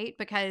general, right?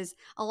 Because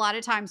a lot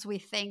of times we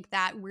think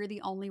that we're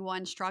the only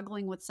one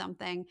struggling with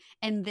something,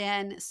 and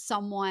then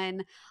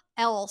someone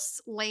else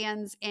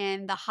lands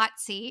in the hot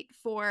seat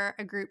for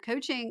a group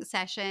coaching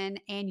session,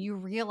 and you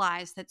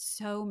realize that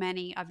so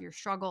many of your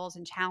struggles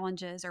and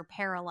challenges are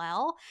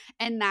parallel,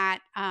 and that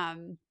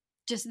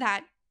just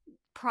that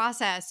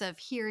process of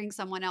hearing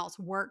someone else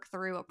work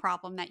through a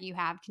problem that you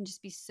have can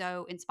just be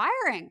so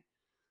inspiring.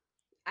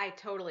 I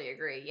totally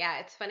agree. Yeah,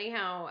 it's funny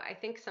how I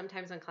think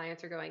sometimes when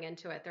clients are going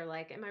into it, they're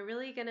like, am I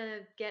really going to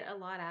get a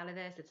lot out of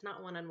this? It's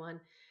not one on one.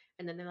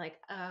 And then they're like,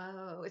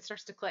 oh, it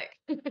starts to click.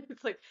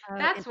 It's like, Oh,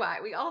 that's why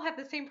we all have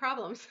the same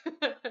problems.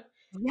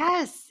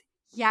 yes.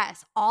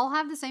 Yes, all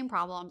have the same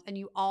problems and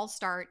you all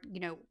start,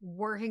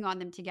 working on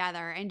them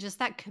together, and just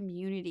that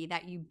community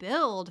that you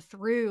build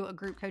through a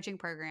group coaching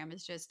program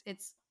is just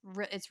it's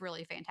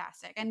really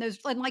fantastic. And those,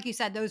 and like you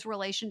said, those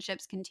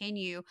relationships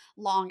continue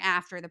long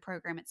after the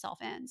program itself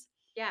ends.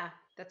 Yeah,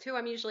 that's who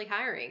I'm usually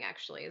hiring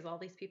actually, is all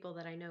these people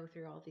that I know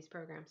through all these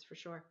programs for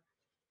sure.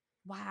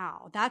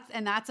 Wow,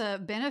 that's a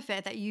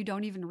benefit that you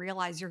don't even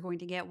realize you're going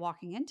to get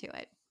walking into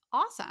it.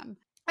 Awesome.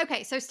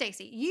 Okay, so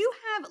Stacy, you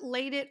have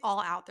laid it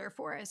all out there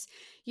for us.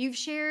 You've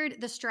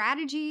shared the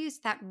strategies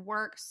that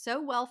work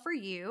so well for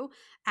you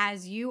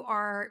as you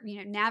are,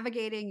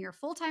 navigating your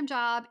full-time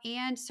job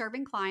and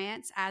serving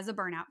clients as a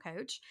burnout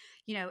coach.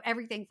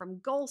 Everything from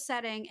goal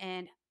setting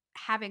and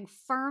having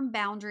firm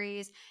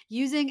boundaries,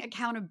 using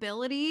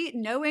accountability,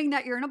 knowing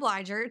that you're an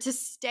obliger to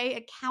stay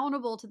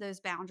accountable to those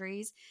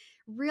boundaries,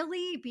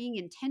 really being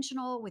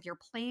intentional with your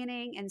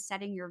planning and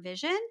setting your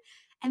vision,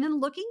 and then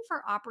looking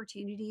for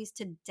opportunities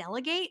to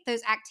delegate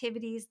those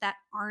activities that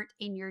aren't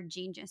in your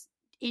genius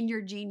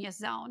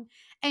zone.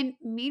 And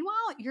meanwhile,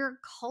 you're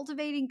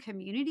cultivating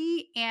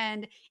community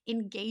and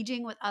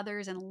engaging with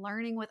others and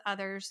learning with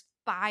others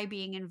by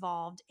being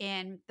involved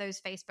in those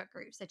Facebook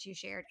groups that you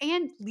shared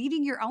and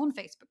leading your own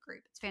Facebook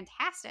group. It's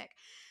fantastic.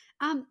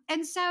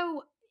 And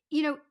so,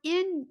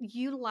 in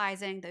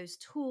utilizing those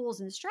tools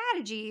and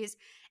strategies,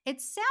 it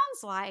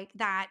sounds like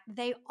that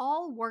they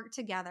all work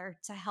together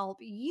to help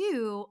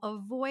you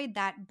avoid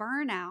that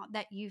burnout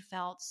that you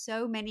felt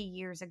so many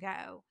years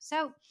ago.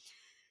 So,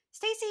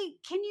 Stacey,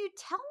 can you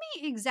tell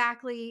me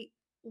exactly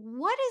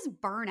what does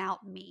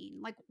burnout mean?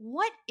 Like,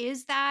 what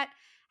is that?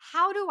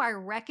 How do I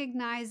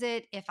recognize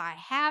it if I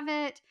have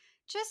it?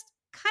 Just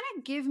kind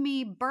of give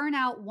me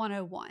burnout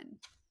 101.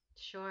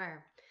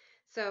 Sure.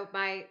 So,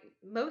 my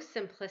most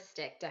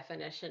simplistic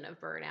definition of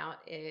burnout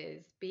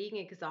is being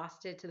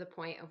exhausted to the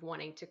point of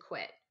wanting to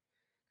quit.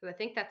 Because I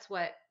think that's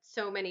what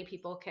so many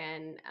people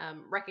can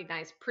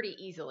recognize pretty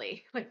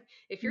easily. Like,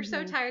 if you're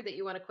so Hmm. tired that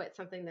you want to quit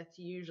something, that's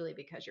usually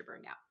because you're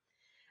burned out.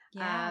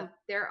 Yeah.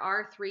 There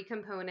are three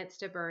components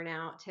to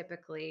burnout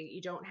typically.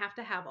 You don't have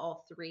to have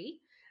all three,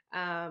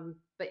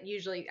 but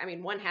usually, I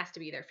mean, one has to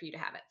be there for you to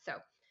have it. So,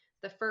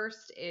 the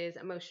first is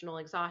emotional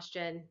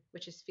exhaustion,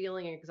 which is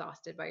feeling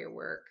exhausted by your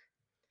work.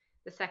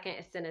 The second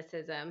is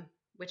cynicism,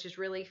 which is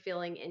really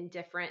feeling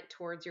indifferent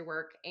towards your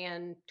work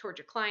and towards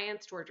your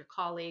clients, towards your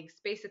colleagues.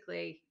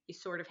 Basically, you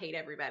sort of hate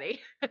everybody.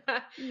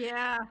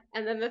 Yeah.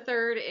 And then the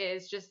third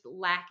is just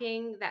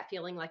lacking that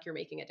feeling like you're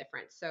making a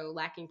difference. So,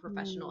 lacking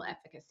professional Mm.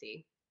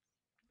 efficacy.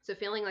 So,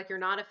 feeling like you're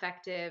not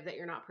effective, that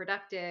you're not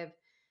productive,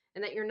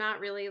 and that you're not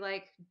really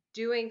like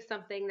doing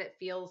something that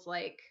feels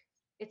like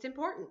it's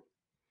important.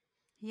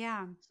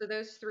 Yeah. So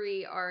those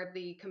three are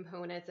the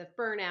components of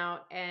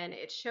burnout, and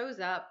it shows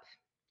up,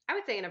 I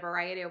would say, in a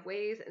variety of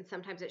ways. And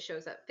sometimes it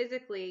shows up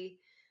physically.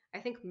 I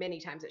think many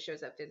times it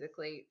shows up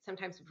physically,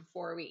 sometimes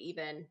before we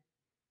even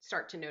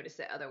start to notice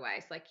it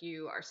otherwise. Like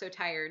you are so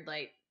tired,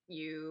 like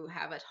you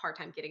have a hard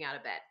time getting out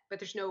of bed, but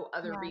there's no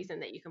other Yeah. reason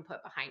that you can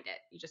put behind it.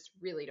 You just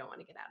really don't want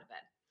to get out of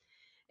bed.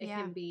 It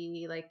Yeah. can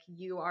be like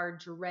you are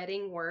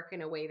dreading work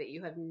in a way that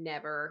you have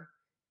never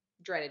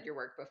dreaded your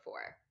work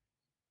before.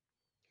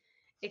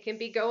 It can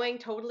be going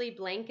totally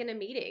blank in a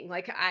meeting.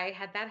 Like I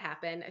had that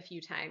happen a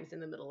few times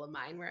in the middle of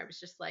mine where I was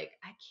just like,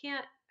 I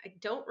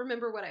don't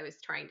remember what I was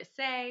trying to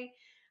say.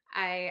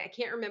 I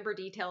can't remember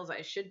details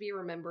I should be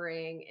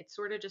remembering. It's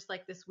sort of just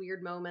like this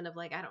weird moment of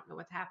like, I don't know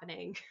what's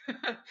happening.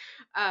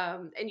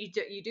 And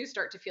you do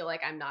start to feel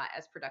like I'm not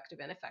as productive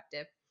and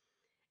effective.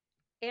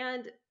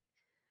 And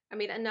I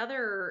mean,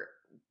 another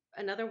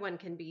one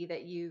can be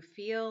that you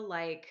feel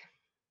like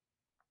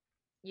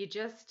you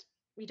just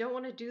you don't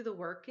want to do the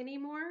work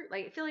anymore.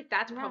 Like I feel like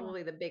that's Yeah.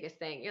 probably the biggest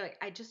thing. You're like,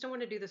 I just don't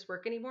want to do this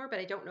work anymore, but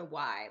I don't know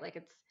why. Like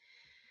it's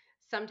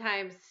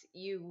sometimes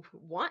you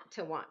want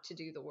to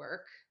do the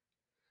work.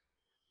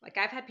 Like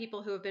I've had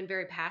people who have been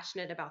very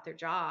passionate about their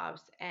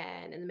jobs,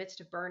 and in the midst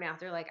of burnout,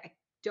 they're like, I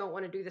don't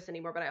want to do this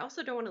anymore, but I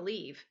also don't want to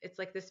leave. It's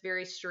like this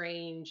very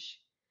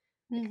strange,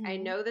 like I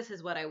Hmm. know this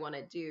is what I want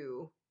to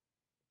do,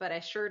 but I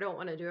sure don't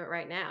want to do it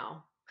right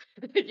now.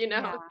 you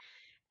know? Yeah.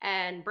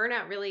 And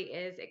burnout really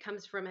is, it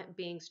comes from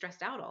being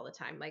stressed out all the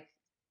time, like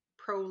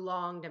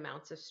prolonged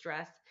amounts of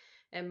stress.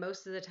 And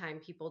most of the time,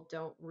 people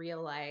don't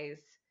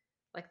realize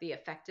like the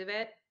effect of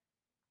it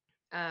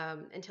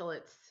until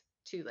it's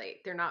too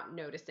late. They're not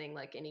noticing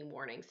like any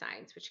warning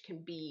signs, which can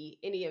be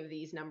any of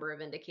these number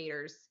of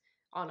indicators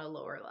on a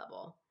lower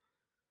level.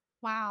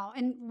 Wow.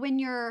 And when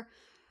you're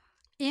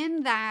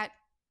in that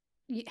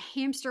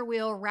hamster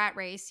wheel rat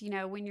race,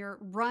 when you're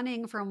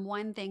running from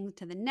one thing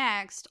to the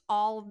next,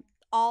 all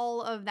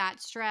of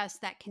that stress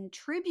that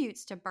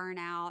contributes to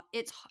burnout,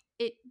 it's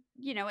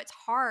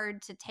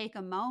hard to take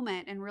a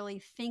moment and really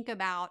think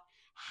about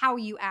how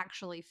you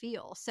actually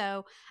feel.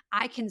 So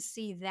I can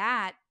see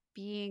that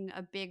being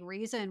a big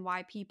reason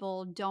why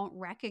people don't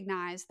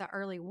recognize the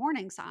early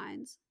warning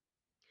signs.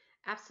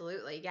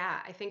 Absolutely. Yeah.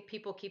 I think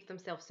people keep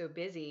themselves so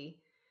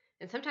busy.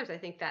 And sometimes I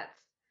think that's,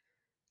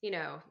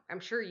 I'm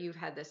sure you've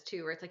had this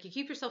too, where it's like you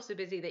keep yourself so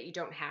busy that you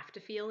don't have to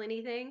feel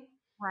anything.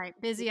 Right.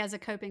 Busy as a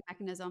coping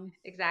mechanism.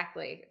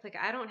 Exactly. It's like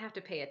I don't have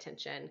to pay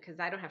attention because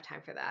I don't have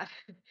time for that.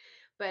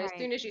 But as Right.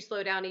 soon as you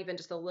slow down even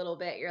just a little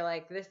bit, you're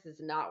like, this is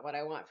not what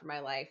I want for my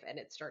life. And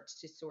it starts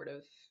to sort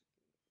of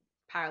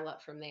pile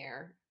up from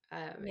there.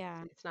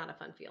 Yeah. It's not a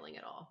fun feeling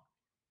at all.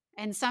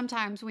 And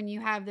sometimes when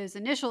you have those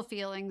initial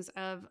feelings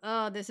of,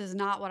 oh, this is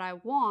not what I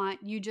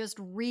want, you just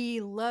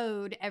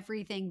reload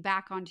everything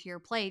back onto your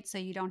plate so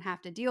you don't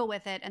have to deal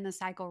with it and the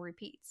cycle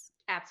repeats.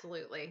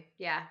 Absolutely.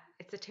 Yeah.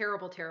 It's a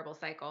terrible, terrible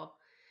cycle.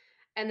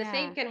 And the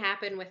same Yeah. can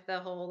happen with the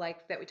whole,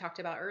 like, that we talked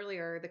about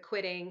earlier, the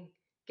quitting,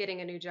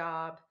 getting a new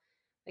job.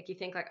 Like, you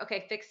think, like,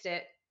 okay, fixed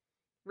it,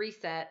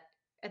 reset,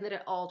 and then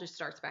it all just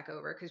starts back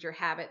over because your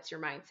habits, your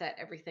mindset,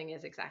 everything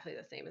is exactly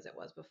the same as it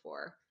was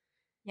before.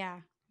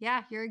 Yeah.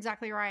 Yeah, you're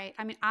exactly right.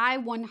 I mean, I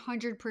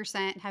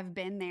 100% have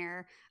been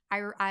there.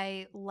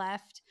 I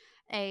left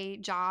a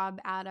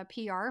job at a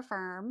PR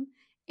firm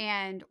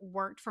and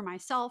worked for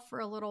myself for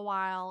a little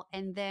while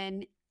and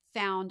then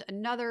found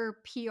another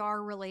PR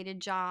related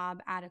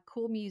job at a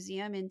cool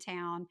museum in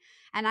town.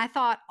 And I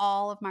thought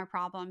all of my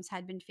problems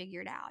had been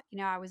figured out.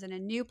 I was in a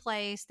new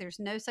place. There's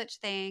no such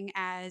thing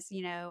as,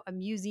 a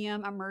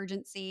museum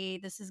emergency.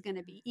 This is going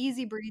to be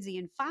easy breezy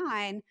and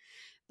fine.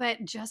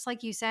 But just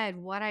like you said,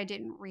 what I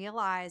didn't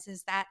realize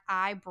is that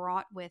I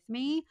brought with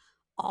me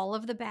all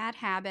of the bad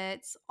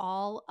habits,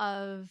 all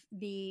of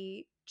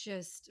the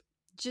just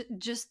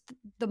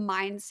the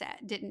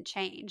mindset didn't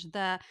change.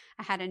 I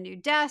had a new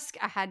desk,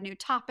 I had new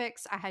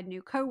topics, I had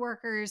new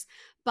coworkers,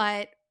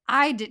 but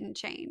I didn't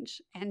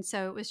change. And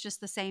so it was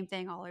just the same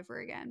thing all over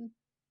again.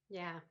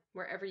 Yeah.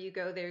 Wherever you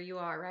go, there you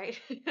are, right?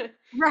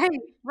 Right,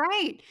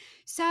 right.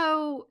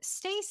 So,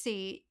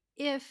 Stacy,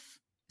 if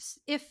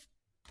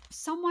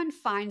someone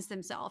finds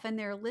themselves and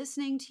they're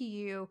listening to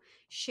you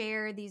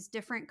share these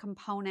different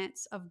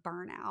components of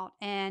burnout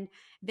and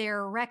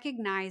they're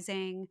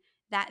recognizing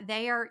that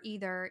they are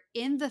either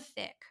in the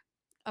thick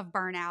of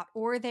burnout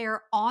or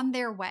they're on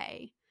their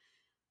way,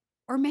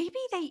 or maybe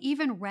they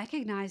even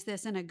recognize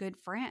this in a good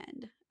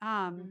friend,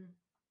 Mhm.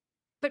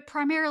 but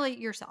primarily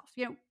yourself,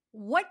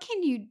 what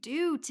can you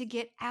do to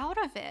get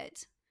out of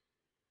it?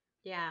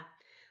 Yeah.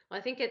 Well,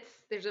 I think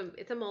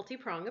it's a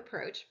multi-prong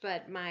approach,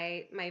 but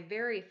my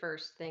very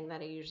first thing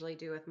that I usually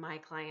do with my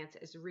clients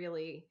is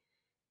really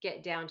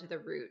get down to the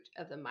root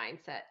of the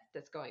mindset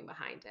that's going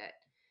behind it.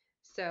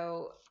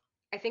 So,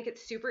 I think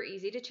it's super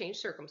easy to change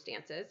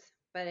circumstances,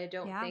 but I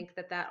don't Yeah. think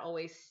that that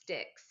always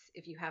sticks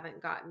if you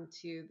haven't gotten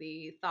to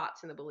the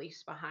thoughts and the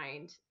beliefs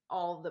behind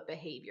all the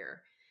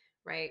behavior,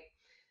 right?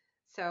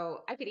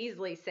 So I could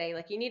easily say,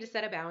 like, you need to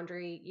set a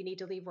boundary. You need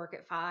to leave work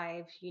at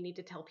 5. You need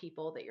to tell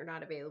people that you're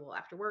not available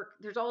after work.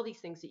 There's all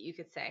these things that you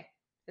could say.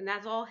 And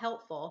that's all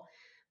helpful.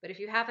 But if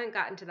you haven't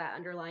gotten to that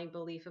underlying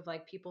belief of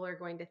like, people are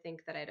going to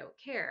think that I don't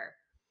care,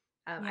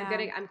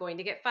 Yeah. I'm going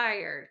to get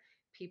fired.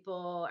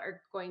 People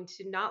are going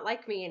to not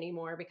like me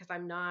anymore because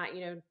I'm not,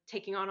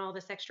 taking on all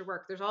this extra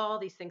work. There's all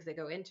these things that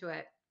go into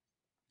it.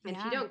 And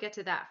if you Yeah. don't get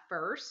to that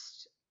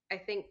first, I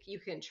think you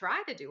can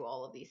try to do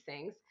all of these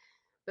things,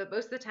 but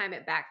most of the time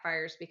it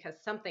backfires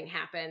because something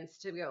happens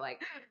to go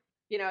like,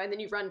 and then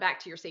you run back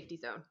to your safety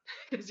zone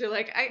because you're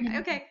like, Mhm.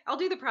 okay, I'll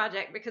do the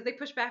project because they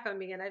push back on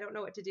me and I don't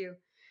know what to do.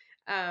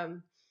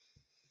 Um,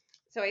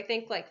 so I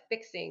think like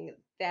fixing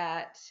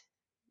that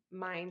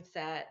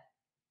mindset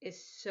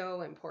is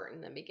so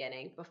important in the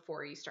beginning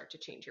before you start to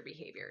change your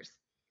behaviors.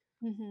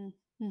 Mhm.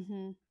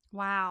 Mhm.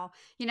 Wow.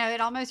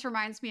 It almost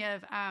reminds me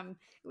of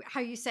how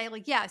you say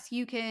like yes,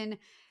 you can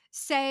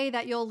say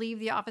that you'll leave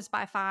the office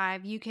by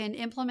 5. You can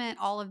implement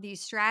all of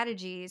these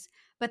strategies,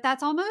 but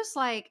that's almost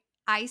like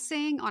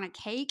icing on a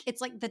cake.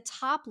 It's like the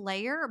top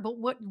layer, but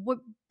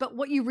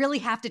what you really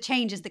have to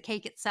change is the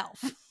cake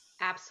itself.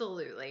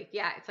 Absolutely.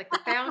 Yeah, it's like the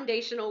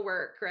foundational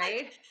work,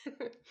 right?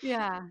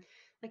 Yeah.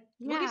 Like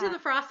we'll get to Yeah. the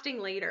frosting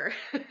later.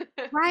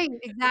 Right,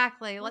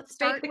 exactly. Let's Let's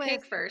bake start the with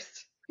cake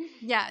first.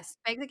 yes,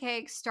 bake the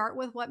cake, start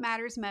with what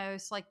matters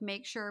most, like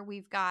make sure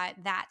we've got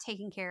that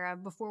taken care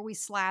of before we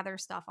slather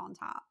stuff on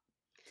top.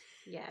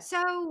 Yes.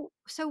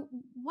 So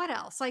what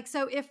else? Like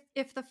so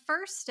if the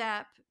first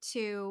step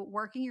to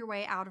working your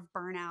way out of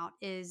burnout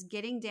is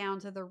getting down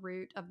to the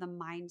root of the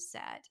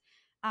mindset,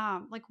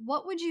 like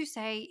what would you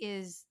say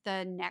is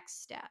the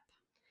next step?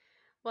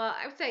 Well,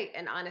 I would say,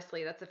 and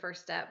honestly, that's the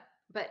first step.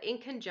 But in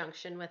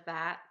conjunction with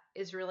that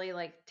is really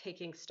like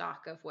taking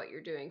stock of what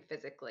you're doing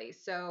physically.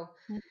 So,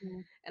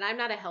 Mhm. and I'm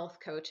not a health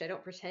coach, I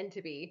don't pretend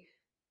to be,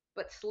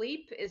 but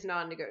sleep is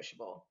non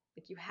negotiable.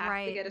 Like you have to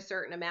Right. get a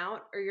certain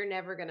amount or you're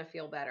never going to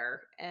feel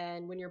better.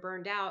 And when you're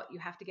burned out, you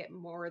have to get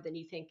more than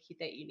you think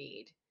that you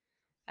need.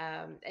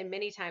 And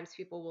many times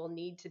people will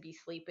need to be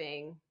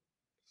sleeping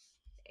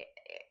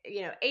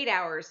 8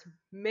 hours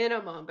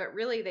minimum, but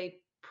really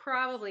they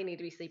probably need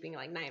to be sleeping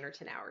like 9 or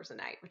 10 hours a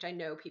night, which I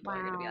know people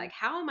are going to be like, Wow.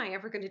 how am I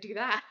ever going to do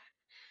that?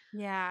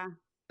 Yeah.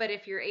 But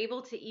if you're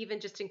able to even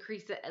just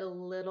increase it a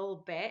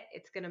little bit,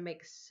 it's going to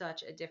make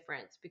such a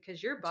difference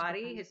because your Such a body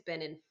difference. has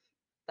been in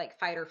like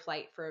fight or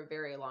flight for a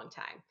very long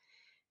time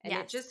and it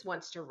Yes. just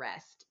wants to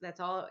rest. That's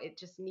all. It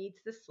just needs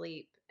the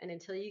sleep. And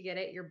until you get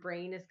it, your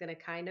brain is going to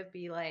kind of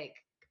be like,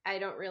 I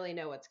don't really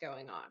know what's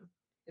going on.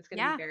 It's going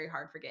to be Yeah. very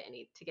hard to get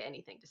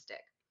anything to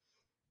stick.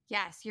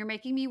 Yes, you're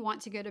making me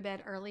want to go to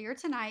bed earlier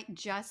tonight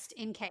just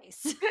in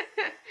case.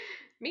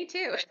 Me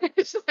too.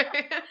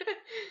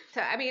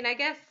 So, I mean, I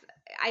guess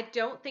I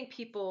don't think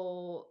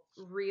people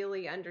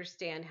really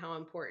understand how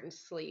important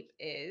sleep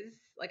is.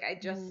 Like, I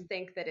just Mhm.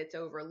 think that it's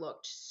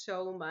overlooked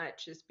so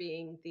much as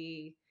being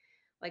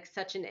like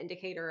such an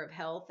indicator of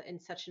health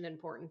and such an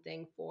important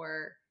thing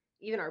for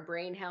even our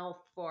brain health,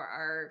 for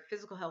our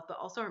physical health, but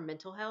also our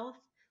mental health.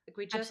 Like,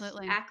 we just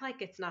Absolutely. act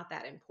like it's not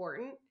that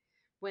important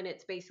when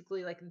it's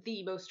basically like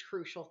the most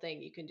crucial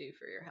thing you can do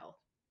for your health.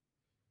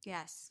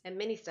 Yes. And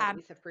many Ab-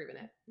 studies have proven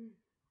it.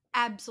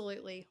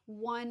 Absolutely.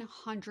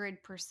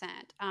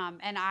 100%.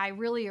 And I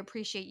really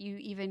appreciate you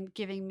even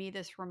giving me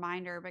this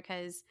reminder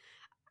because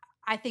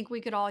I think we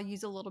could all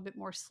use a little bit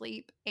more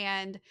sleep.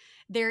 And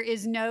there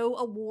is no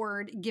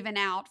award given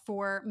out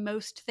for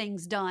most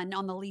things done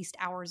on the least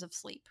hours of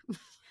sleep.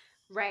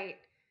 Right.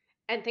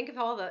 And think of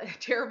all the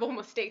terrible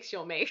mistakes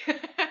you'll make.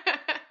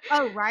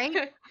 Oh,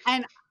 right.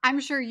 And I'm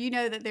sure you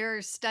know that there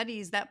are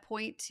studies that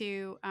point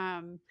to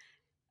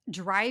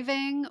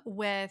driving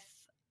with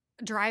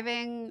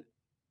driving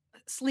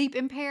sleep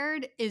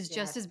impaired is just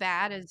Yes, as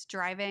bad as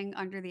driving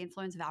under the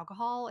influence of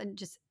alcohol,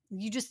 and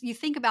you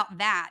think about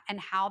that and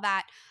how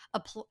that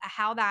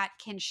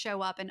can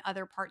show up in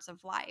other parts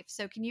of life.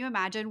 So can you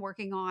imagine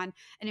working on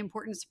an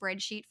important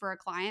spreadsheet for a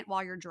client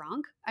while you're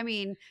drunk? I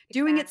mean,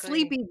 doing it exactly.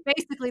 sleepy is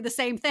basically the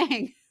same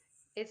thing.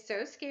 It's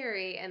so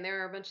scary. And there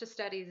are a bunch of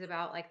studies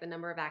about like the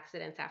number of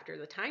accidents after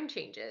the time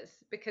changes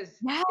because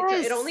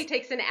it only Yes.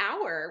 takes an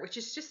hour, which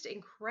is just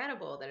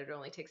incredible that it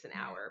only takes an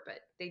Yeah. hour,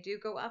 but they do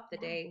go up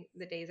Yeah.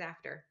 the days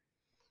after.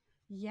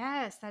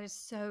 Yes, that is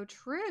so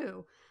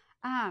true.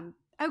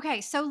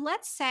 Okay, so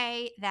let's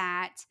say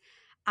that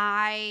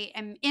I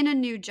am in a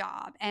new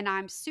job and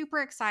I'm super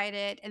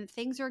excited and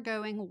things are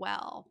going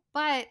well,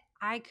 but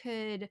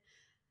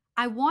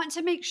I want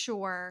to make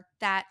sure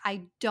that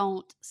I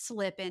don't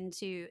slip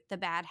into the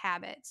bad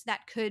habits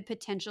that could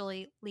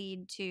potentially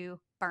lead to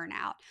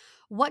burnout.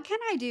 What can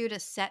I do to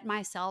set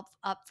myself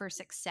up for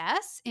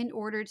success in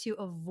order to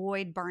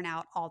avoid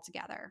burnout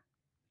altogether?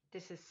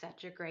 This is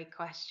such a great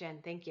question.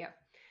 Thank you.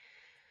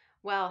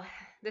 Well,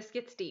 this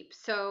gets deep.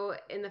 So,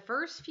 in the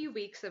first few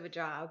weeks of a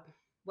job,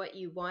 what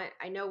you want,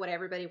 I know what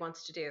everybody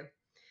wants to do.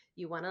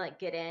 You want to like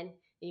get in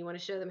and you want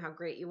to show them how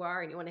great you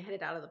are and you want to hit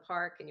it out of the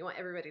park and you want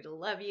everybody to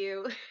love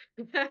you.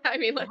 I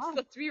mean, Yeah.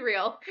 let's be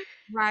real.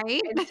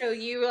 Right? And so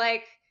you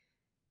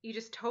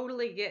just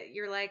totally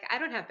you're like, I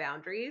don't have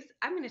boundaries.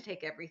 I'm going to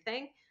take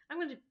everything. I'm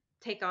going to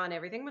take on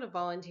everything. I'm going to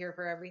volunteer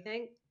for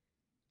everything.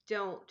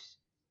 Don't.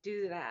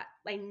 do that.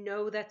 I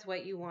know that's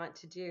what you want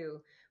to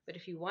do. But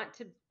if you want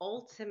to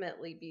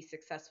ultimately be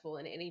successful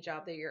in any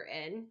job that you're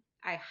in,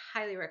 I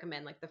highly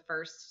recommend like the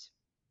first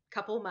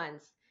couple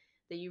months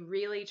that you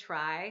really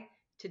try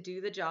to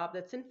do the job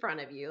that's in front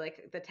of you,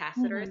 like the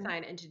tasks that are Mhm.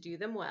 assigned, and to do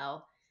them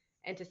well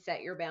and to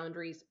set your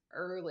boundaries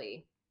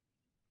early,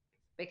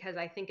 because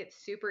I think it's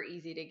super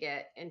easy to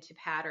get into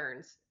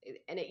patterns.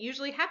 And it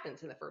usually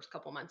happens in the first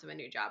couple months of a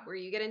new job where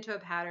you get into a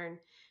pattern.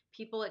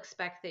 People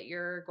expect that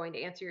you're going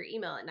to answer your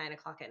email at 9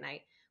 o'clock at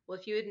night. Well,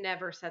 if you had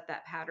never set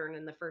that pattern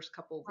in the first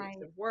couple of weeks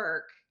Right. of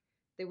work,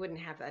 they wouldn't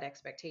have that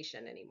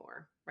expectation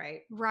anymore.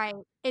 Right. Right.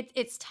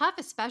 It's tough,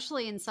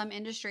 especially in some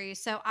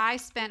industries. So I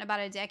spent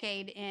about a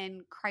decade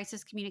in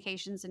crisis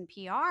communications and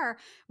PR,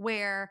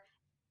 where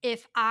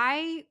if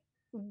I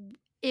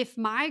if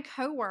my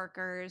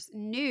coworkers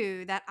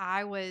knew that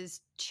I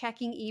was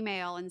checking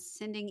email and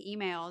sending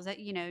emails at,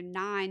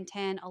 9,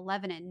 10,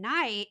 11 at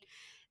night,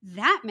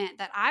 that meant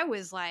that I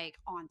was like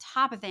on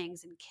top of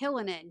things and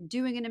killing it and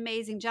doing an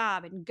amazing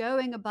job and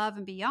going above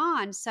and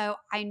beyond. So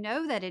I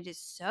know that it is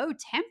so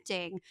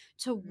tempting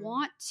to Mhm.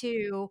 want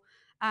to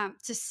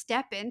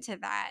step into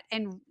that,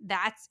 and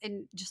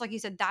just like you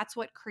said, that's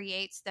what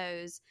creates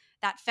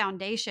that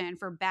foundation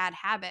for bad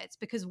habits,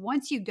 because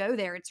once you go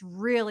there, it's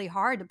really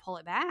hard to pull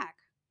it back.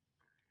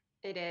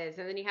 It is.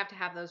 And then you have to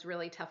have those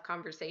really tough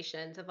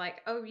conversations of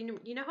like, oh,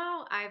 you know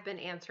how I've been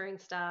answering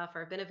stuff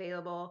or I've been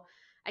available.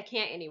 I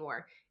can't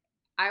anymore.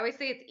 I always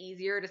say it's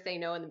easier to say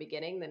no in the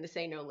beginning than to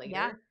say no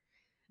Yeah. later.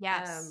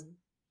 Yes. um,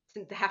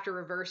 to have to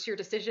reverse your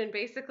decision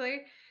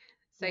basically.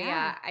 So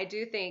Yeah. yeah, I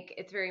do think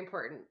it's very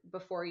important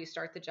before you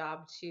start the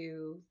job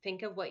to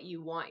think of what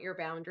you want your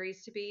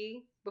boundaries to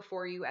be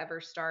before you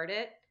ever start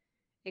it,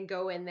 and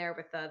go in there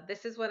with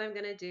this is what I'm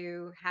going to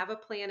do, have a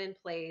plan in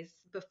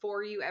place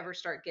before you ever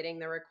start getting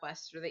the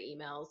requests or the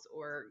emails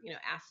or,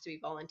 asked to be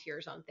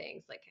volunteers on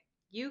things. Like,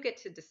 you get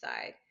to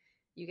decide.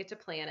 You get to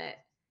plan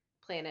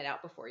it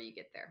out before you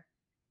get there.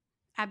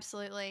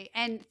 Absolutely.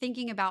 And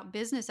thinking about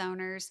business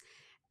owners,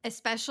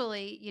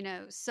 especially,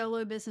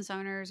 solo business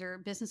owners or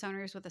business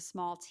owners with a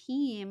small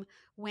team,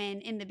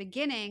 when in the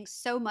beginning,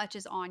 so much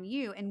is on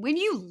you. And when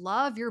you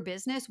love your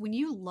business, when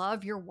you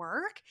love your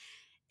work,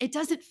 it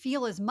doesn't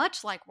feel as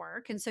much like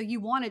work. And so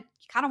you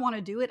kind of want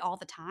to do it all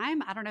the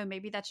time. I don't know,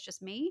 maybe that's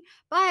just me,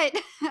 but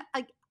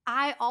like,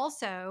 I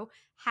also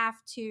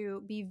have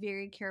to be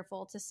very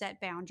careful to set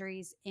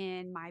boundaries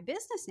in my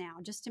business now,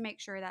 just to make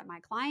sure that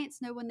my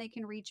clients know when they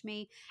can reach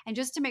me, and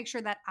just to make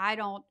sure that I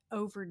don't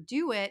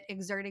overdo it,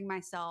 exerting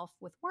myself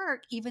with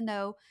work, even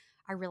though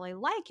I really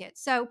like it.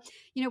 So,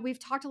 we've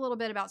talked a little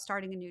bit about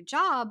starting a new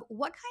job.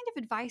 What kind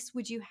of advice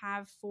would you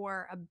have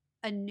for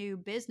a new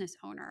business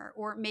owner,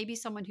 or maybe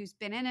someone who's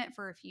been in it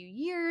for a few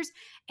years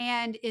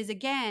and is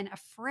again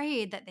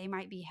afraid that they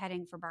might be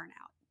heading for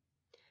burnout?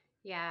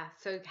 Yeah,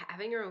 so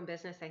having your own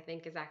business, I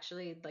think, is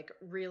actually like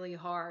really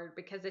hard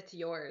because it's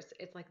yours.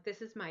 It's like,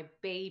 this is my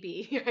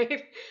baby,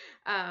 right?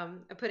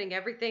 I'm putting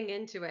everything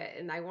into it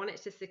and I want it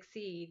to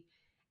succeed.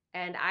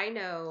 And I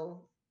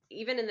know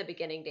even in the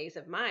beginning days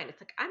of mine,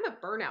 it's like I'm a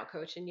burnout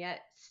coach, and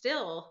yet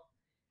still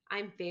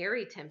I'm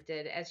very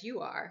tempted, as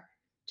you are,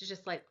 to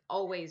just like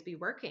always be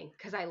working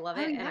because I love Oh,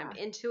 it and I'm yeah.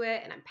 into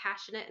it and I'm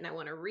passionate and I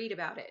want to read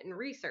about it and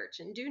research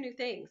and do new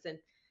things. And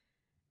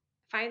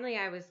finally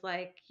I was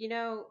like,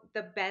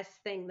 the best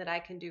thing that I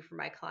can do for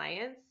my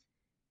clients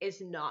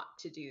is not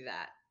to do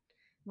that.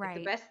 Like, the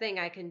Right. best thing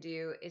I can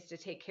do is to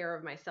take care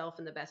of myself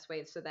in the best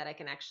way so that I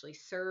can actually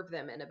serve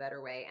them in a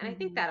better way. And I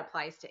think Mhm. that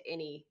applies to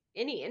any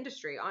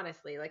industry,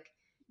 honestly. Like,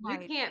 you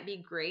Right. can't be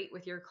great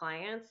with your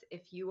clients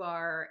if you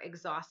are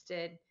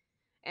exhausted.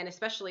 And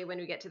especially when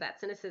we get to that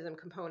cynicism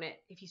component,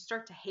 if you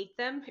start to hate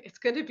them, it's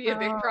going to be a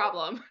big Oh,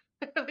 problem.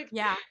 Like,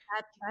 yeah.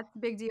 That's a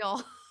big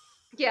deal.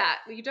 yeah,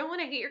 you don't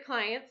want to hate your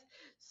clients.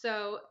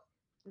 So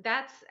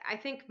I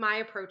think my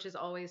approach is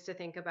always to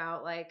think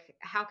about like,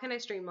 how can I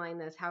streamline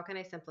this? How can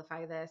I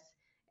simplify this?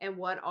 And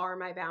what are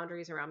my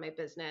boundaries around my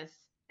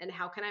business? And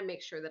how can I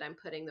make sure that I'm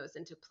putting those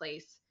into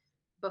place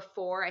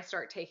before I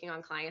start taking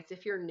on clients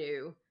if you're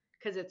new?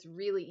 Because it's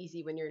really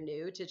easy when you're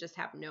new to just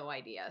have no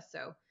idea.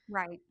 So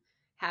Right.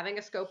 having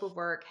a scope of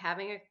work,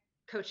 having a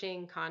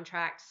coaching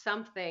contract,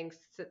 something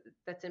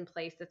that's in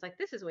place that's like,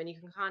 this is when you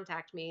can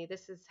contact me.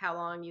 This is how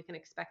long you can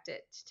expect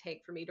it to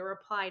take for me to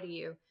reply to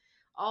you.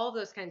 All of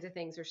those kinds of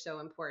things are so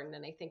important.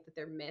 And I think that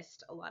they're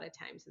missed a lot of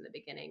times in the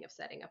beginning of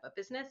setting up a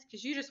business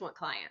because you just want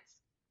clients.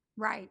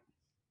 Right.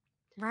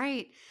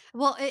 Right.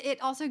 Well,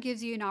 it also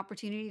gives you an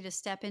opportunity to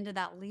step into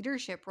that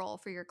leadership role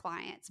for your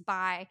clients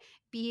by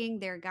being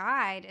their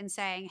guide and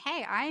saying,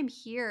 hey, I am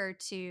here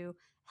to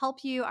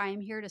help you. I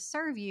am here to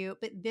serve you,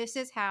 but this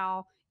is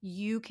how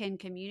you can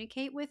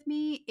communicate with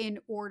me in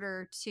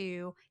order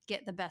to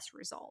get the best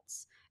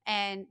results.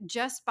 And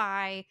just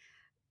by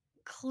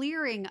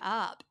clearing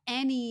up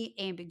any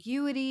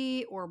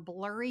ambiguity or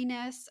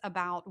blurriness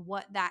about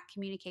what that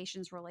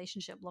communications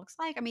relationship looks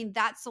like, I mean,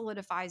 that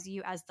solidifies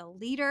you as the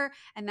leader,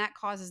 and that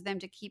causes them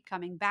to keep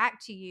coming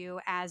back to you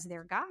as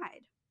their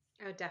guide.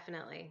 Oh,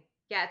 definitely.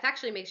 Yeah, it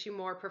actually makes you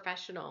more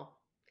professional.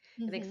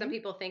 I think some Mm-hmm.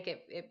 people think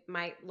it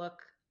might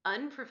look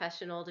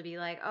unprofessional to be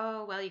like,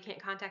 oh, well, you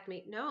can't contact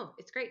me. No,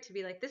 it's great to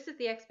be like, this is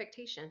the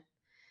expectation.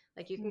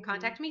 Like you can Mm-hmm.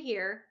 contact me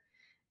here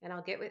and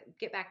I'll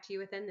get back to you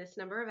within this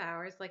number of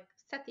hours. Like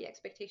set the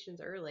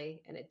expectations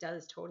early and it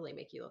does totally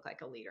make you look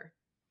like a leader.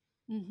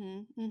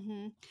 Mm-hmm.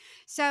 Mm-hmm.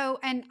 So,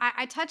 and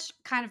I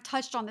kind of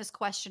touched on this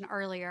question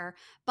earlier,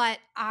 but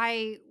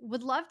I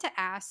would love to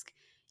ask,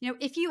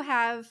 if you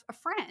have a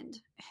friend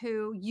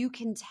who you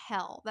can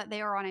tell that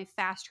they are on a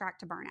fast track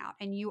to burnout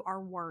and you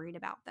are worried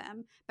about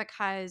them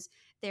because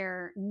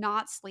they're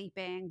not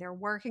sleeping, they're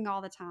working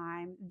all the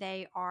time,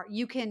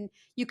 you can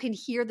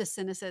hear the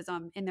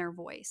cynicism in their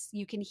voice.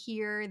 You can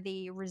hear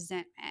the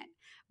resentment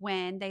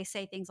when they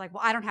say things like,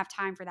 well, I don't have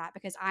time for that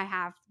because I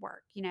have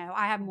work,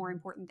 I have more Mhm.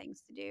 important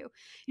things to do.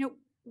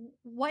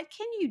 What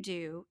can you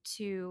do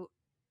to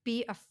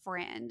be a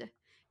friend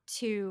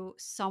to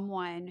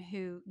someone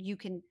who you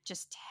can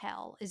just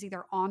tell is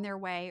either on their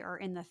way or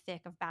in the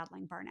thick of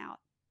battling burnout?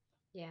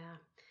 Yeah,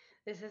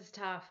 this is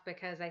tough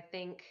because I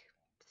think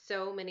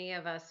so many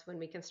of us, when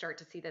we can start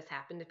to see this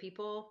happen to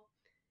people,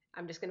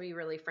 I'm just going to be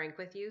really frank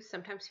with you.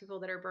 Sometimes people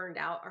that are burned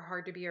out are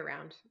hard to be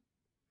around.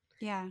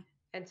 Yeah.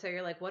 And so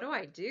you're like, what do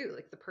I do?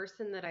 Like the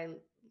person that I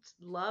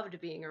loved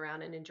being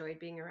around and enjoyed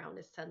being around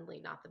is suddenly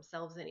not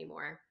themselves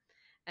anymore.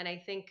 And I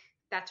think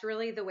that's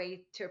really the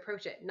way to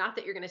approach it. Not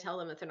that you're going to tell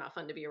them that they're not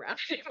fun to be around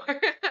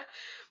anymore,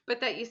 but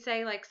that you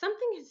say, like,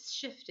 something has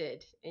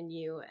shifted in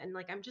you. And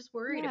like, I'm just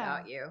worried Yeah.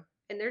 about you.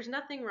 And there's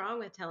nothing wrong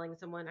with telling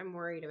someone, I'm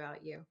worried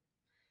about you.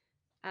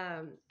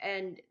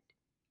 And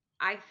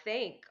I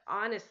think,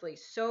 honestly,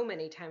 so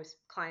many times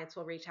clients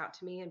will reach out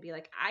to me and be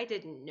like, I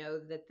didn't know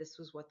that this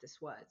was what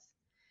this was.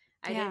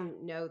 I Yeah.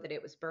 didn't know that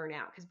it was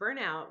burnout because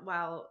burnout,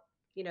 while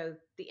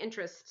the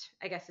interest,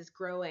 I guess, is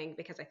growing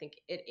because I think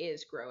it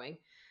is growing.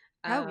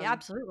 Oh, yeah, Um,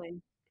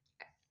 absolutely.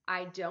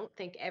 I don't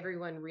think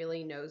everyone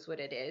really knows what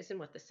it is and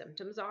what the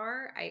symptoms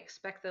are. I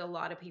expect that a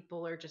lot of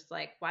people are just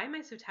like, why am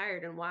I so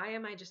tired and why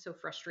am I just so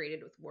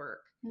frustrated with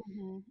work?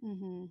 Mhm.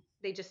 Mhm.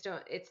 They just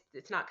don't.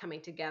 It's not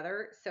coming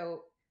together.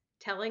 So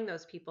telling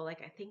those people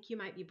like I think you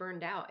might be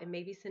burned out and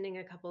maybe sending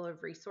a couple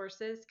of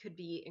resources could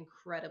be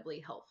incredibly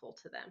helpful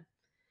to them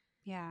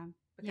Yeah.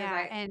 because Yeah,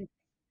 I and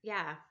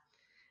yeah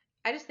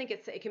I just think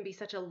it can be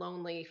such a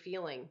lonely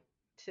feeling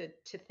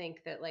to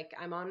think that like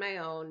I'm on my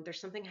own, there's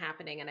something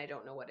happening and I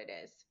don't know what it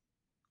is.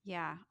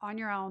 yeah, on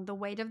your own. The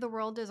weight of the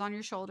world is on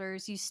your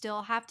shoulders. You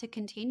still have to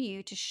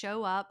continue to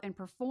show up and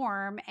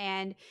perform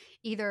and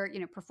either,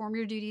 perform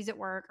your duties at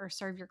work or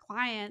serve your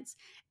clients.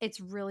 It's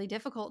really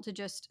difficult to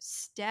just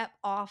step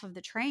off of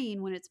the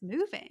train when it's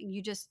moving.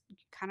 You just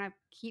kind of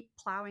keep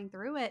plowing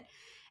through it.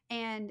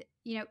 And,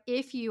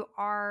 if you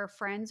are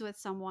friends with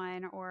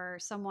someone or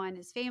someone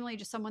is family,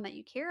 just someone that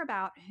you care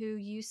about who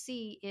you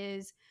see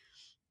is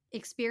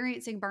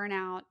experiencing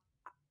burnout,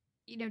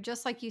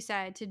 just like you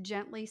said, to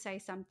gently say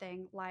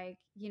something like,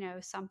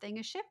 something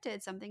has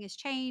shifted, something has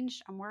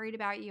changed. I'm worried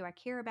about you. I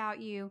care about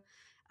you.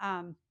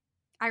 Um,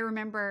 I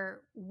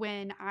remember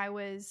when I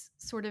was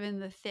sort of in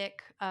the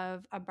thick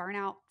of a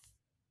burnout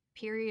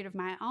period of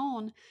my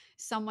own,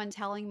 someone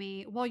telling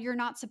me, well, you're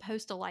not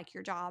supposed to like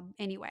your job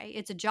anyway.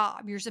 It's a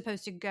job. You're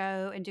supposed to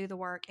go and do the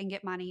work and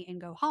get money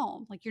and go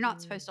home. Like you're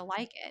not Mm, supposed to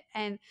like it.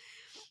 And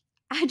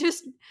I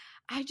just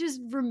I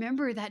just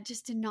remember that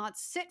just did not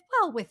sit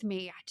well with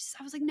me.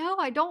 I was like, "No,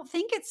 I don't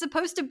think it's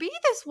supposed to be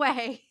this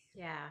way."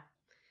 yeah.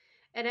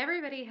 And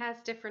everybody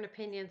has different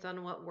opinions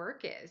on what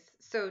work is.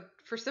 So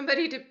for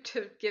somebody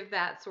to give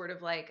that sort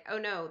of like, oh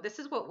no, this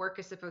is what work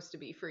is supposed to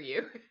be for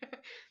you,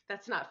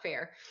 that's not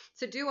fair.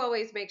 So do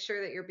always make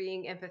sure that you're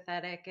being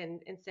empathetic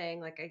and saying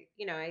like,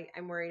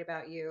 I'm worried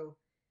about you.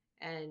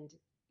 And,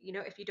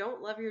 if you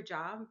don't love your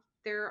job,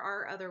 there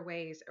are other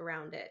ways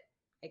around it.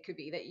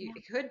 Yeah.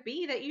 It could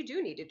be that you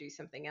do need to do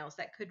something else.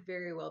 That could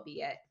very well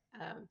be it.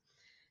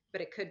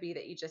 But it could be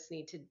that you just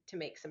need to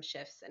make some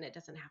shifts and it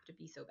doesn't have to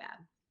be so bad.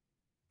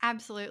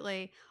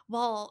 Absolutely.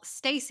 Well,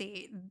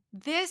 Stacy,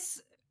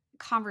 this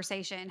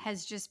conversation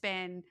has just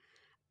been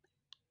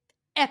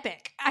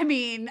epic. I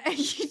mean,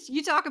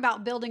 you talk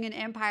about building an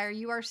empire.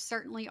 You are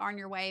certainly on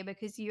your way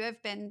because you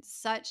have been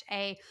such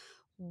a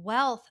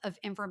wealth of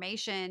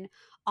information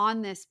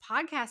on this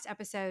podcast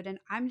episode. And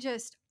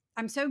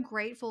I'm so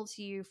grateful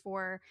to you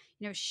for,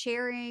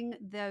 sharing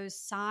those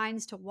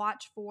signs to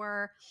watch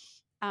for.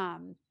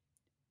 Um,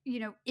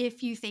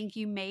 if you think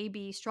you may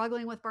be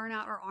struggling with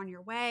burnout or on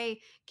your way,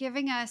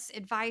 giving us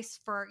advice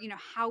for,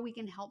 how we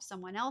can help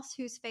someone else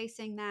who's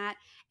facing that,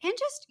 and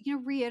just,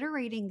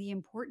 reiterating the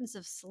importance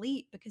of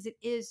sleep because it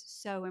is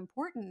so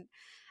important.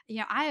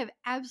 I have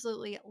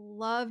absolutely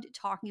loved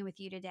talking with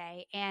you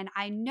today. And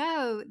I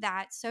know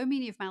that so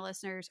many of my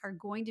listeners are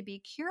going to be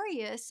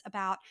curious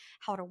about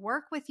how to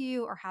work with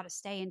you or how to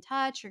stay in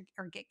touch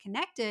or get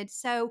connected.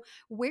 So,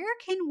 where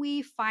can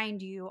we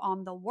find you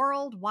on the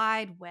World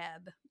Wide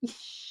Web?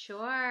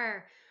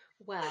 Sure.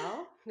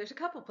 Well, there's a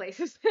couple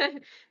places.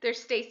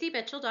 There's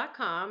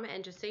StaceyMitchell.com,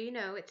 and just so you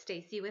know, it's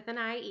Stacy with an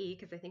IE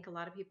because I think a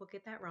lot of people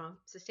get that wrong.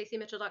 So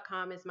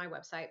StaceyMitchell.com is my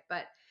website,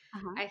 but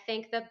Uh-huh. I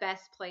think the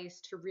best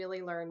place to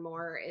really learn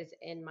more is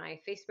in my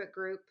Facebook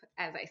group,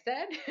 as I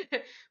said,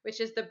 which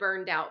is the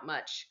Burned Out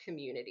Much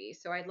community.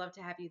 So I'd love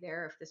to have you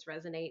there if this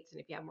resonates and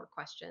if you have more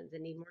questions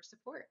and need more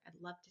support.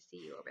 I'd love to see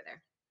you over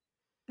there.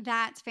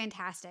 That's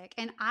fantastic.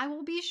 And I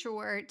will be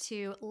sure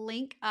to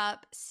link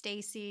up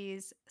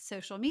Stacy's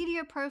social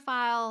media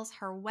profiles,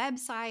 her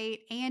website,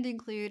 and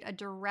include a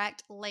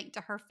direct link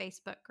to her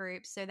Facebook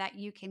group so that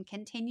you can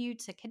continue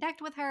to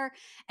connect with her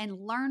and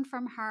learn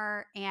from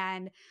her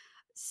and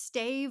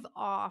stave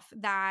off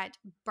that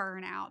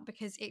burnout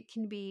because it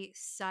can be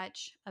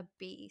such a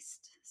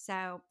beast.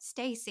 So,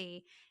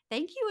 Stacy,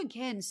 thank you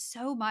again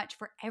so much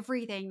for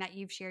everything that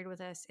you've shared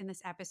with us in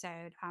this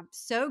episode. I'm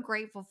so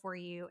grateful for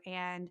you,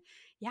 and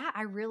yeah,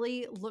 I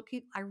really look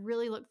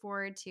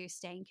forward to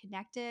staying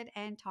connected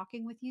and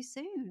talking with you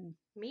soon.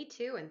 Me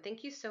too, and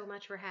thank you so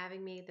much for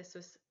having me. This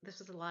was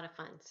a lot of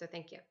fun. So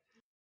thank you.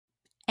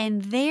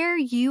 And there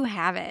you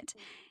have it.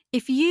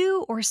 If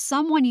you or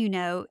someone you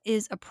know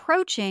is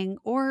approaching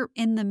or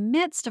in the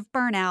midst of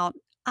burnout,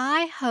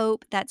 I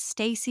hope that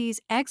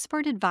Stacy's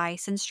expert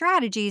advice and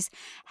strategies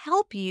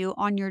help you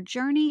on your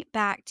journey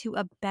back to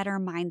a better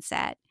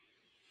mindset.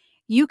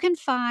 You can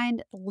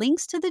find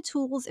links to the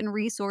tools and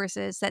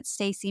resources that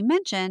Stacy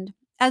mentioned,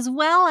 as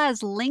well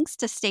as links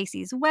to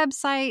Stacy's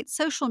website,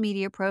 social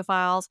media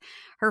profiles,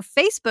 her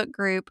Facebook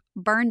group,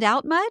 Burned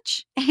Out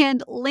Much,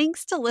 and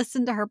links to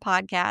listen to her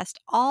podcast,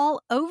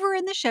 all over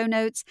in the show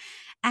notes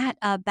at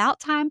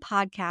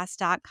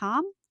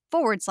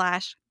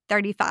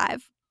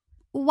abouttimepodcast.com/35.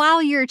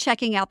 While you're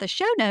checking out the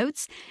show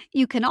notes,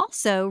 you can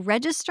also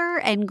register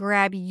and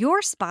grab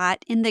your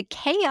spot in the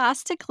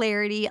Chaos to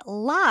Clarity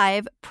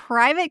live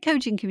private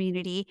coaching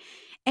community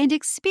and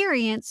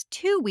experience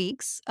 2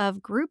 weeks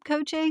of group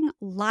coaching,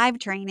 live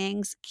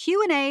trainings,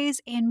 Q&As,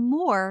 and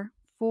more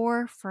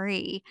for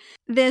free.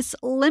 This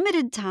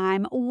limited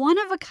time,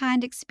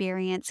 one-of-a-kind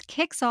experience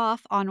kicks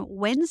off on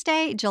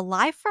Wednesday,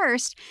 July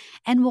 1st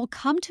and will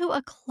come to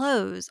a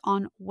close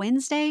on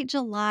Wednesday,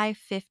 July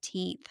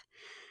 15th.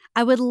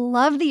 I would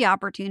love the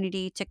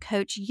opportunity to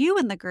coach you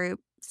in the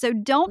group, so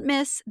don't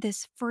miss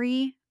this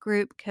free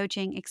group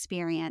coaching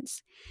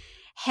experience.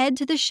 Head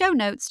to the show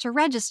notes to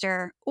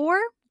register or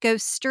go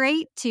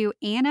straight to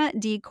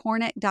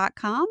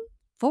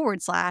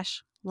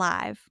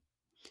annadcornick.com/live.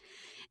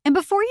 And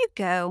before you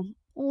go,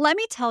 let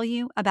me tell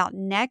you about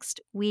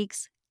next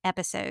week's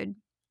episode.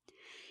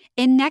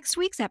 In next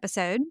week's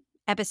episode,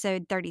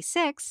 episode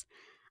 36,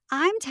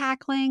 I'm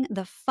tackling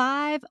the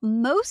 5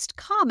 most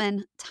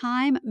common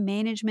time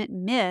management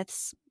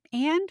myths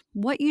and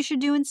what you should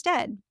do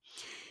instead.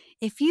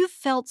 If you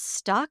felt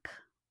stuck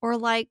or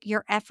like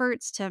your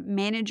efforts to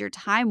manage your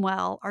time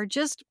well are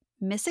just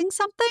missing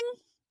something,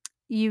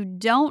 you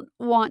don't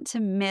want to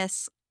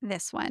miss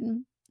this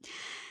one.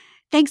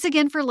 Thanks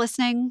again for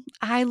listening.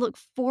 I look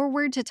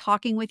forward to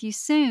talking with you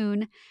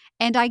soon,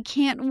 and I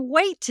can't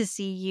wait to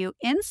see you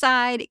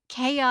inside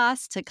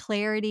Chaos to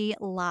Clarity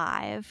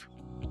Live.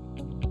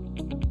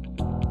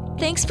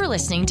 Thanks for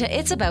listening to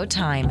It's About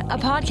Time, a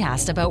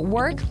podcast about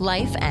work,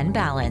 life, and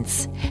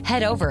balance.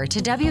 Head over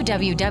to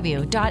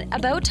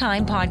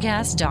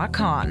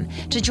www.abouttimepodcast.com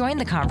to join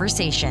the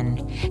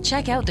conversation.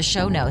 Check out the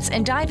show notes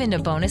and dive into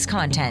bonus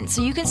content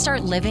so you can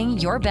start living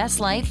your best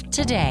life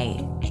today.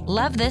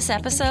 Love this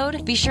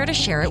episode? Be sure to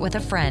share it with a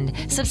friend,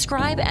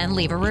 subscribe, and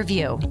leave a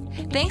review.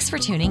 Thanks for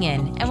tuning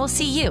in, and we'll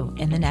see you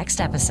in the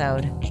next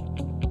episode.